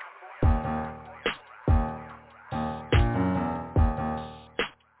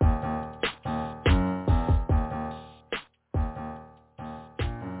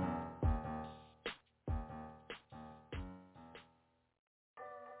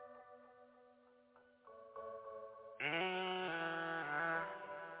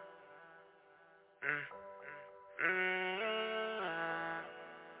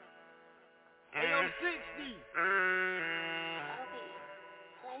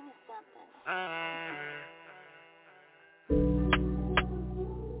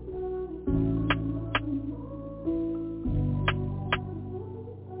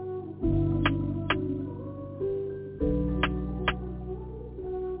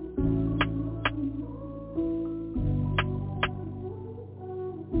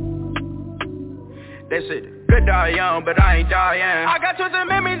That's it. Good die young, but I ain't dying. I got twisted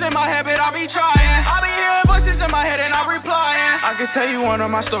memories in my head, but I be trying. I be hearing voices in my head and I'm replying. I can tell you one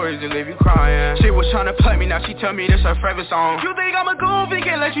of my stories to leave you crying. She was trying to play me, now she tell me this her favorite song. You think I'm a goofy,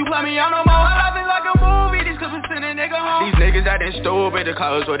 can't let you play me out no more. I love it like a movie, these clips send a nigga home. These niggas acting stupid, the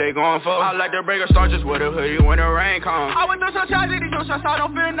clothes what they going for. I like to break a star just with a hoodie when the rain comes. I went through some tragedy, some shots I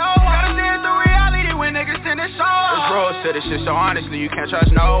don't feel no one. Gotta see it through reality when niggas send it show. It's rules to this shit, so honestly you can't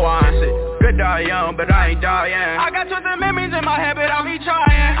trust no one. Good die young, but I ain't dying. I got twisted memories in my head, but I be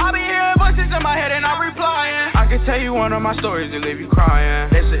trying. I be hearing voices in my head and I'm replying. I can tell you one of my stories to leave you crying.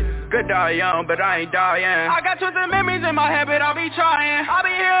 Listen, good die young, but I ain't dying. I got twisted memories in my head, but I be trying. I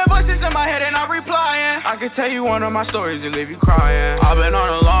be hearing voices in my head and I'm replying. I can tell you one of my stories to leave you crying. I've been on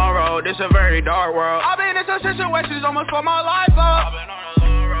a long road, this a very dark world. I've been in some situations almost for my life up. I've been on a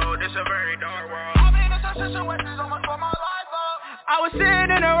long road, this a very dark world. I've been in some situations almost for my life up. I was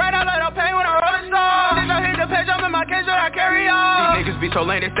sitting in the rain, I let up pain when I roll the star. Since I hit the page, I'm in my cage, so I carry on. These niggas be so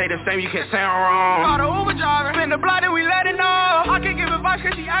lame, they stay the same, you can't say I'm wrong. Call the Uber driver, spin the block and we let it know. I can't give advice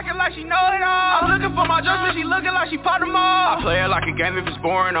cause she acting like she know it all. I'm looking for my drugs, but she looking like she popped them all. I play it like a game, if it's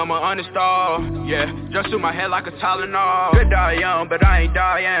boring, I'ma uninstall. Yeah, just through my head like a Tylenol. Good die young, but I ain't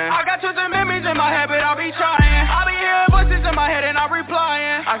dying. I got twisted memories in my head, but I be trying. I be hearing voices in my head and I'm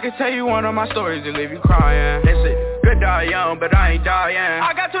replying. I can tell you one of my stories to leave you crying. That's it. Good die young, but I ain't dying.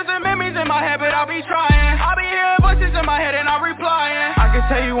 I got twisted memories in my head, but I be trying. I be hearing voices in my head and I'm replying. I can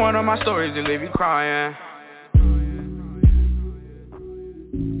tell you one of my stories to leave you crying.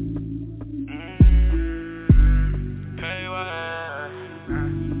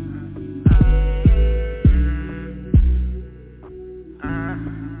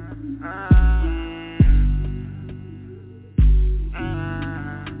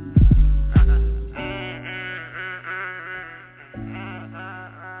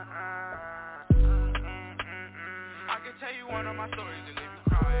 One of my stories to leave you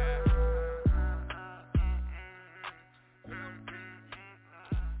crying.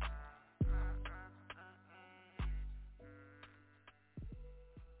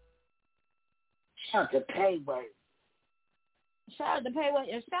 Shout out to Payway. Shout out to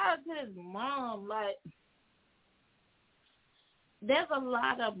Payway and shout out to his mom. Like, there's a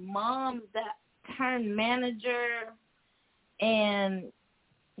lot of moms that turn manager, and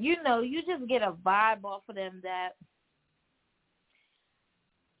you know, you just get a vibe off of them that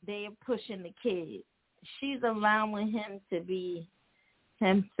they're pushing the kid. She's allowing him to be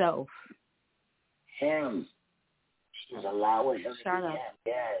himself. Him. She's allowing him to be him.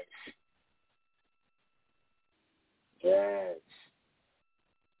 Yes. Yes.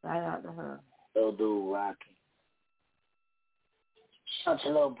 Shout out to her. Little dude rocking. Shout out to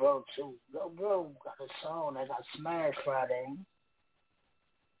Lil Bro too. Lil Bro got a song that got smashed Friday.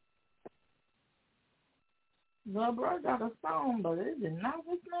 Lil Bro got a song, but it did not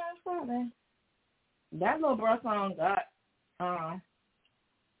get smashed Friday. That Lil Bro song got, oh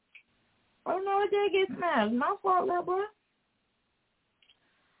no, it did get smashed. My fault, Lil Bro.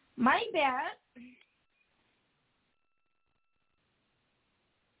 My bad.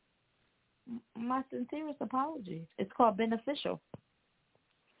 My sincerest apologies. It's called Beneficial.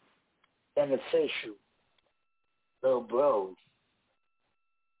 Beneficial. Lil Bro.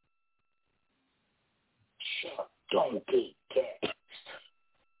 Shut, don't get gassed.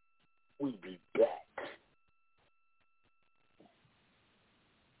 We be back.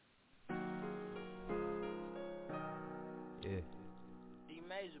 Yeah. D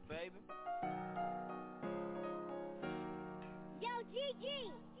Major, baby. Yo, GG.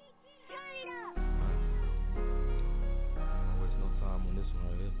 Turn it up. Don't waste no time on this one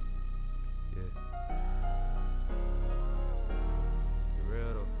right here. Yeah. You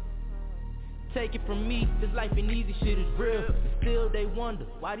real though? take it from me, this life ain't easy, shit is real. And still they wonder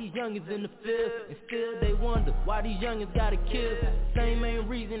why these youngins in the field. And still they wonder why these youngins gotta kill. Same main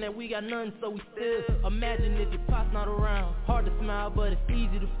reason that we got nothing, so we still. Imagine if your pop's not around. Hard to smile, but it's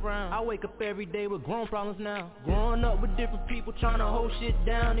easy to frown. I wake up every day with grown problems now. Growing up with different people trying to hold shit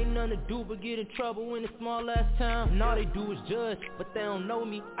down. Ain't nothing to do but get in trouble in a small ass town. And all they do is judge, but they don't know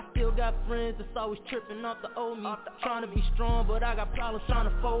me. I still got friends that's always tripping off the old me. Trying to be strong, but I got problems trying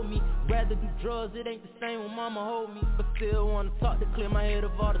to fold me. Rather do drugs, it ain't the same when mama hold me. But still wanna talk to clear my head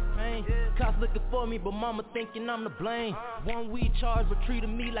of all this pain. Cops looking for me, but mama thinking I'm to blame. One weed charge, but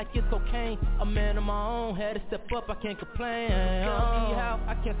treating me like it's cocaine. A man of my own, had to step up, I can't complain. Tell me how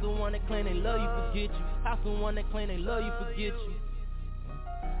I can't someone that claim they love you forget you. How someone that claim they love you forget you.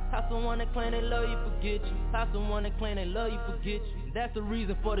 How someone that claim they love you forget you. How someone that claim they love you forget you. That's the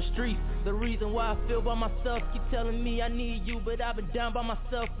reason for the streets, the reason why I feel by myself. Keep telling me I need you, but I've been down by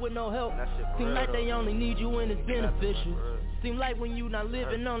myself with no help. Seem like they only need you when it's beneficial. Seem like when you not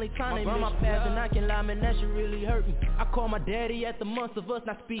living, only time they miss my past, and I can lie, man, that shit really hurt me. I call my daddy at the months of us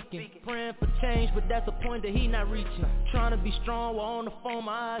not speaking. Praying for change, but that's a point that he not reaching. Trying to be strong while on the phone,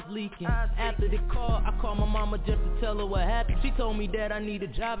 my eyes leaking. After the call, I call my mama just to tell her what happened. She told me that I need a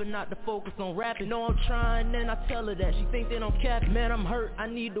job and not to focus on rapping. No, I'm trying, then I tell her that. She think that I'm capping. Man, I'm hurt, I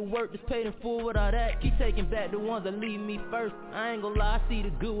need to work, just paid in full without that. Keep taking back the ones that leave me first. I ain't gonna lie, I see the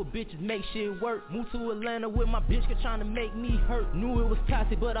good with bitches make shit work. Moved to Atlanta with my bitch, trying to make me hurt. Knew it was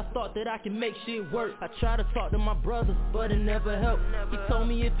toxic, but I thought that I can make shit work. I tried to talk to my brothers, but it never helped. He told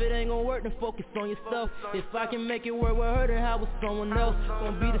me if it ain't gonna work, then focus on yourself. If I can make it work with her, then how with someone else?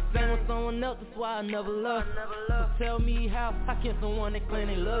 Gonna be the same with someone else, that's why I never love. So tell me how can someone that claim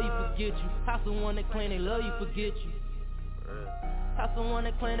they love you forget you? How someone that claim they love you forget you? How someone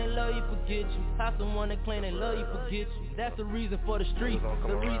that claim they love you forget you? How someone that claim they love you forget you? That's the reason for the streets,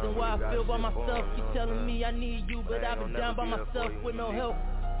 the reason why I feel by myself. Keep telling me I need you, but I've been down by myself with no help.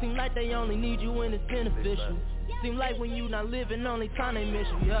 Seem like they only need you when it's beneficial. Seem like when you not living, only time they miss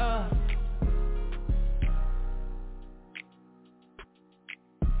you, yeah.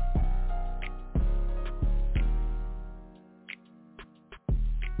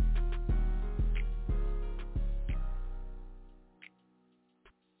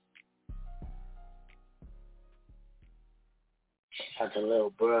 That's a little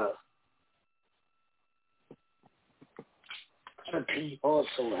bro. He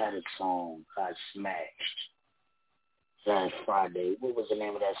also had a song got smashed last Friday. What was the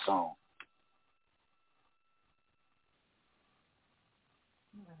name of that song?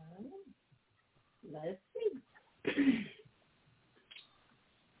 Let's see.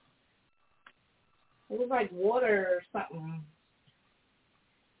 It was like water or something.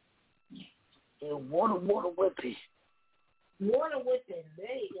 Yeah, water whipping. Water whipping.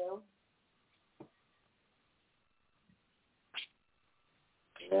 There you go.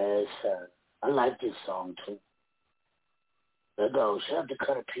 Yes, I like this song too. Let's go. Shout out to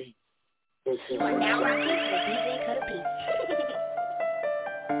Cutter Pete. This is now rocking with DJ Cutter Pete.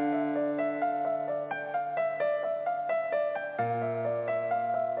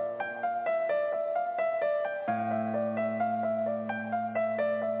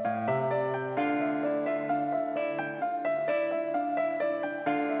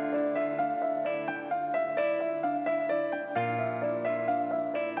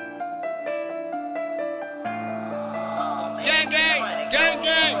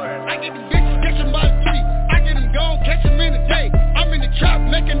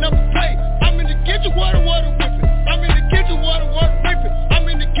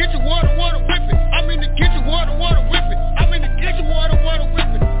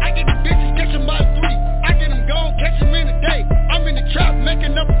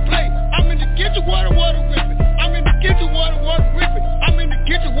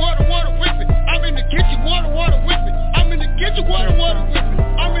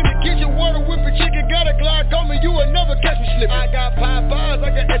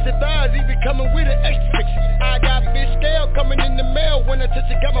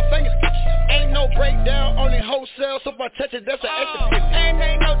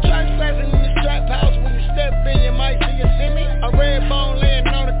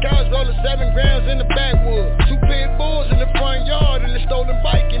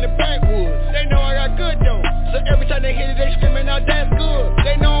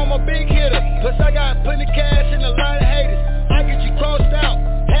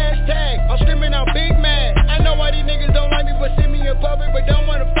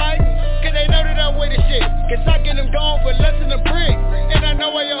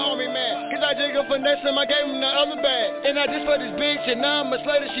 finesse him, I gave him the other bag. And I just for this bitch, and 9 months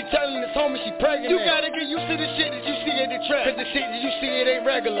later she telling this homie she pregnant. You gotta get used to the shit that you see at the track, cause the shit that you see it ain't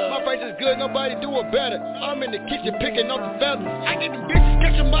regular. My face is good, nobody do it better. I'm in the kitchen picking up the feathers. I get the bitches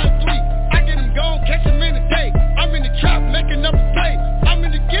catch them by 3. I get them gone, catch them in a day. I'm in the trap making up a play. I'm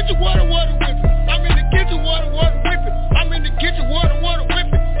in the kitchen, water whipping. I'm in the kitchen, water whipping. I'm in the kitchen, water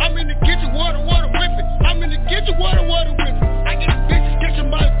whipping. I'm in the kitchen, water whipping. I'm in the kitchen, water whipping. I get the bitches catch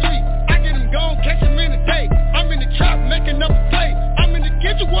them by 3. I get them gone, catch them in a day. I'm in the trap making up a play. I'm in the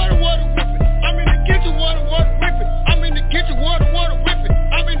kitchen, water whipping. I'm in the kitchen, water whipping. I'm in the kitchen, water whipping.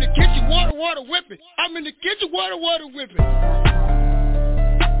 I'm in the kitchen, water whipping. I'm in the kitchen, water whipping.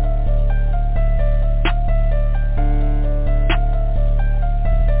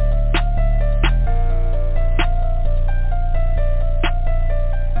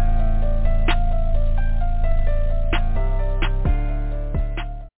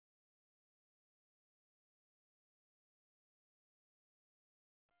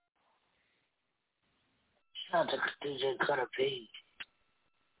 Shout out to DJ Cutter P.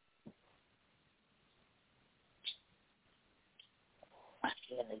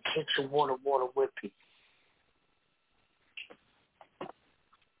 In the kitchen, water whipping.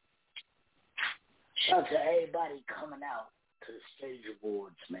 Shout out to everybody coming out to the stage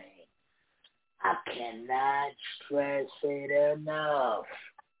awards, man. I cannot stress it enough.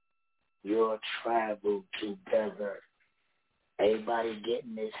 Your travel together. Everybody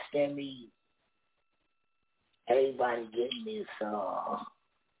getting this stimmy. Everybody getting this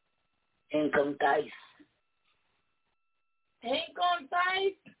income dice. Income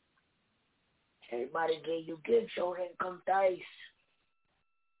dice? Everybody get your income dice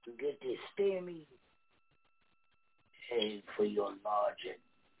to get this stimmy. Pay for your lodging.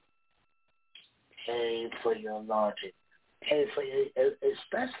 Pay for your lodging. Pay for your,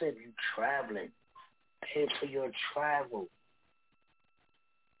 especially if you're traveling. Pay for your travel.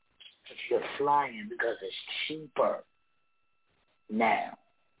 If you're flying, because it's cheaper now.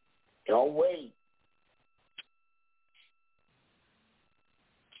 Don't wait.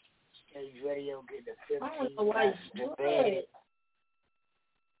 Stage Radio get the 15 passenger bed.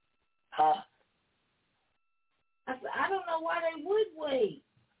 Huh? I don't know why they would wait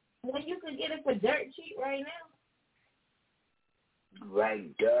when you could get it for dirt cheap right now.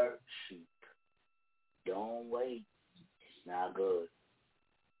 Right, dirt cheap. Don't wait. It's not good.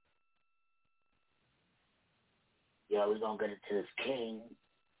 Yo, we're gonna get into this King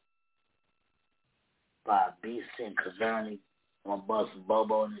by Beast and Kazani. I'm gonna bust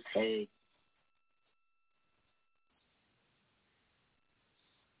Bobo in his head.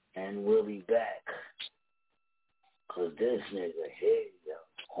 And we'll be back. Cause this nigga here, yo,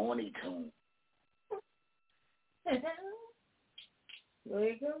 horny tune. There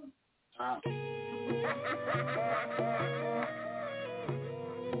you go. I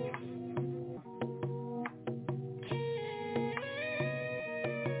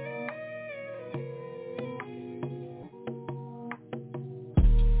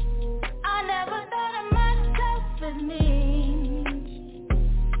never thought of myself as me.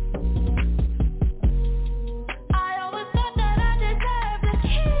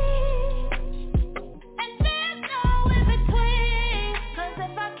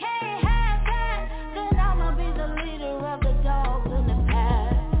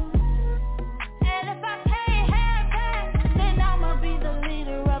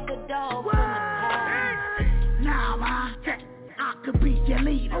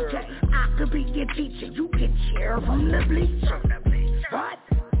 Be your teacher, you can cheer from the bleachers. What?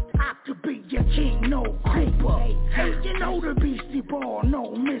 I could be your king, no Cooper. Hey, you know the Beastie Ball, no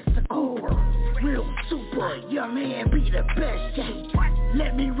Mr. Cooper. Real super, your man be the best. Yeah.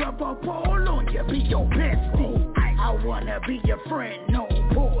 Let me rub up all on you, be your bestie. I wanna be your friend, no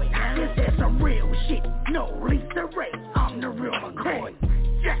boy. This is some real shit, no Lisa Ray. I'm the real McCoy.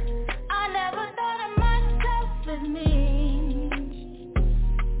 Yeah. I never thought of myself as me.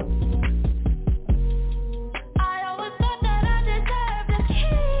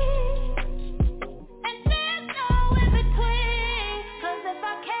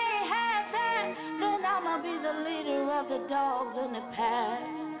 The dogs in the pack.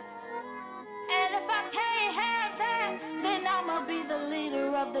 And if I can't have that, then I'ma be the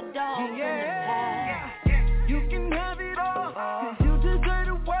leader of the dogs in the pack. You can have it all, cause you deserve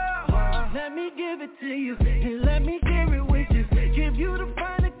the world. Let me give it to you, and let me share it with you. Give you the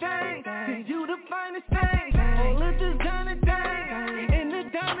finest thing, give you the finest thing. All of this diamond thing, in the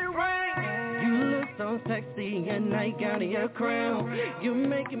diamond ring. You look so sexy, your nightgown and your crown. You're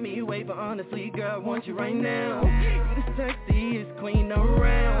making me wait, but honestly, girl, I want you right now. You the sexiest queen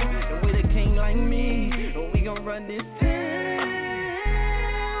around, and with a king like like me. We gon' run this town.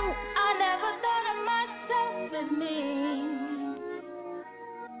 I never thought of myself as me.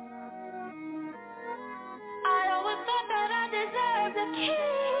 I always thought that I deserved a king.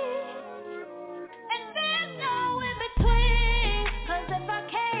 And there's no in between. 'Cause if I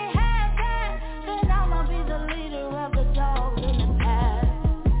can't have that, then I'ma be the leader of the dogs in the pack.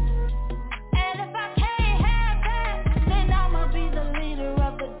 And if I can't have that, then I'ma be the leader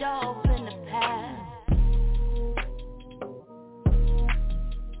of the dogs in the pack.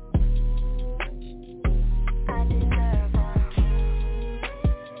 I deserve a king.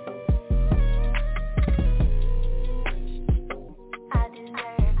 I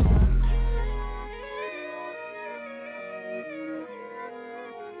deserve a king.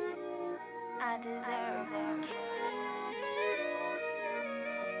 I deserve a king.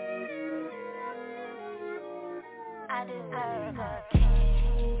 I deserve a king.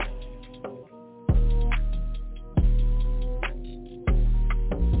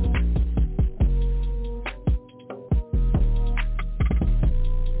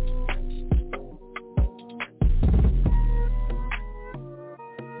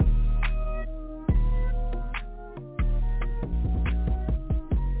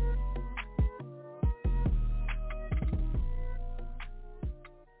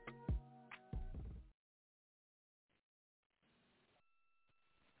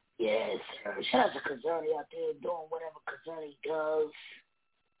 Yes, sir. Shout out to Kazani out there doing whatever Kazani does.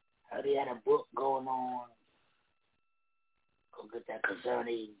 Heard he had a book going on. Go get that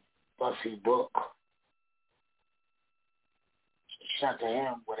Kazani Bussy book. Shout out to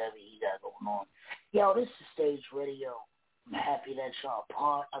him, whatever he got going on. Yo, this is Stage Radio. I'm happy that y'all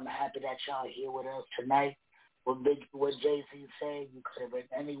part. I'm happy that y'all here with us tonight. What Jay-Z said, you could have been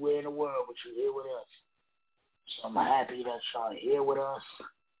anywhere in the world, but you're here with us. So I'm happy that y'all here with us.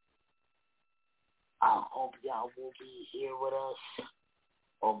 I hope y'all will be here with us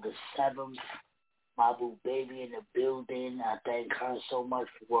on the 7th. My boo baby in the building. I thank her so much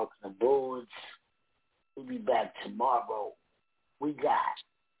for working the boards. We'll be back tomorrow. We got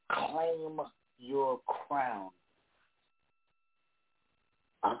Claim Your Crown,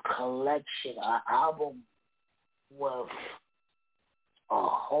 a collection, an album with a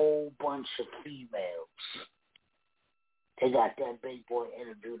whole bunch of females. They got that big boy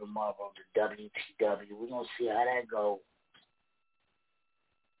interview tomorrow on the WTW. We're going to see how that goes.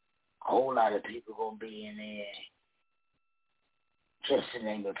 A whole lot of people going to be in there. Just to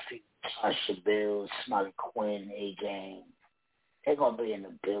name a few. Tasha Bills, Smiley Quinn, A-Game. They're going to be in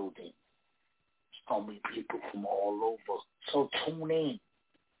the building. It's going to be people from all over. So tune in.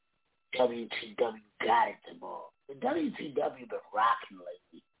 WTW got it tomorrow. The WTW been rocking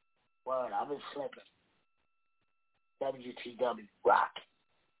lately. Word, I've been slipping. WTW rocking.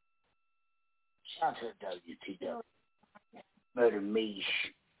 Shout out to the WTW. Murder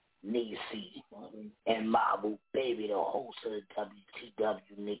Meesh, Niecy, and Mabu Baby, the host of the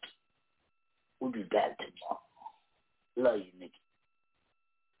WTW, Nikki. We'll be back tomorrow. Love you, Nikki.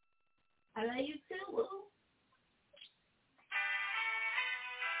 I love you too, Woo.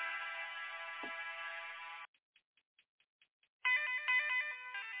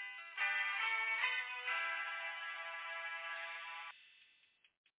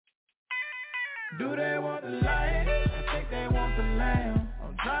 Do they want the lion? I think they want the lamb.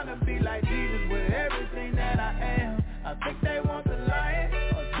 I'm trying to be like Jesus with everything that I am. I think they want the lion,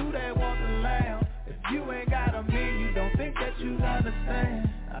 or do they want the lamb? If you ain't got a mean, you don't think that you understand.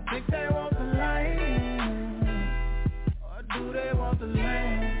 I think they want the lion, or do they want the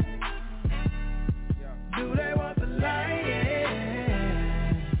lamb? Do they want the lion?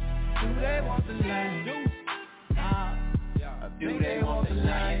 Do they want the lamb? Do they want the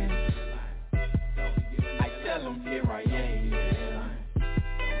lion? Tell them here I am.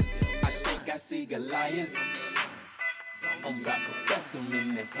 I think I see Goliath. I'm about to bust them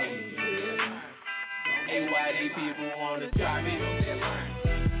in the head. Hey, why they people wanna try me?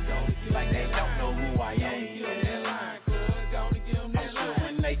 Like they don't know who I am. I'm sure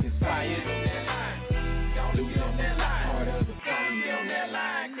when they conspire, lose on that line. Part of the phone, on that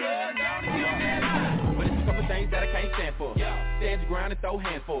line. But it's a couple things that I can't stand for. Stand your ground and throw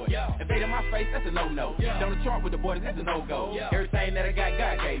hands for it. Invade in my face, that's a no-no. On the chart with the boys, that's a no-go. Everything that I got,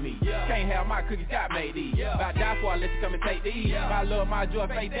 God gave me. Can't have my cookies, God made these. If I die for, I let you come and take these. My love, my joy,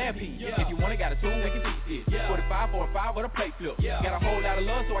 faith, and peace. If you want it, got a tool, we can teach this. 45 for a 5 with a plate flip. Got a whole lot of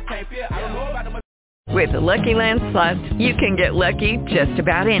love, so I can't fear. I don't know about the... With the Lucky Land Slots, you can get lucky just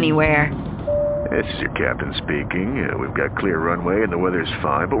about anywhere. This is your captain speaking. We've got clear runway and the weather's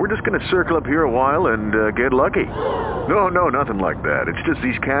fine, but we're just going to circle up here a while and get lucky. No, nothing like that. It's just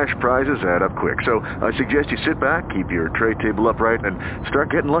these cash prizes add up quick. So I suggest you sit back, keep your tray table upright, and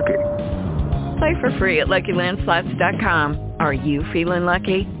start getting lucky. Play for free at LuckyLandSlots.com. Are you feeling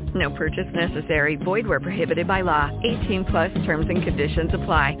lucky? No purchase necessary. Void where prohibited by law. 18+ terms and conditions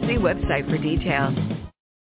apply. See website for details.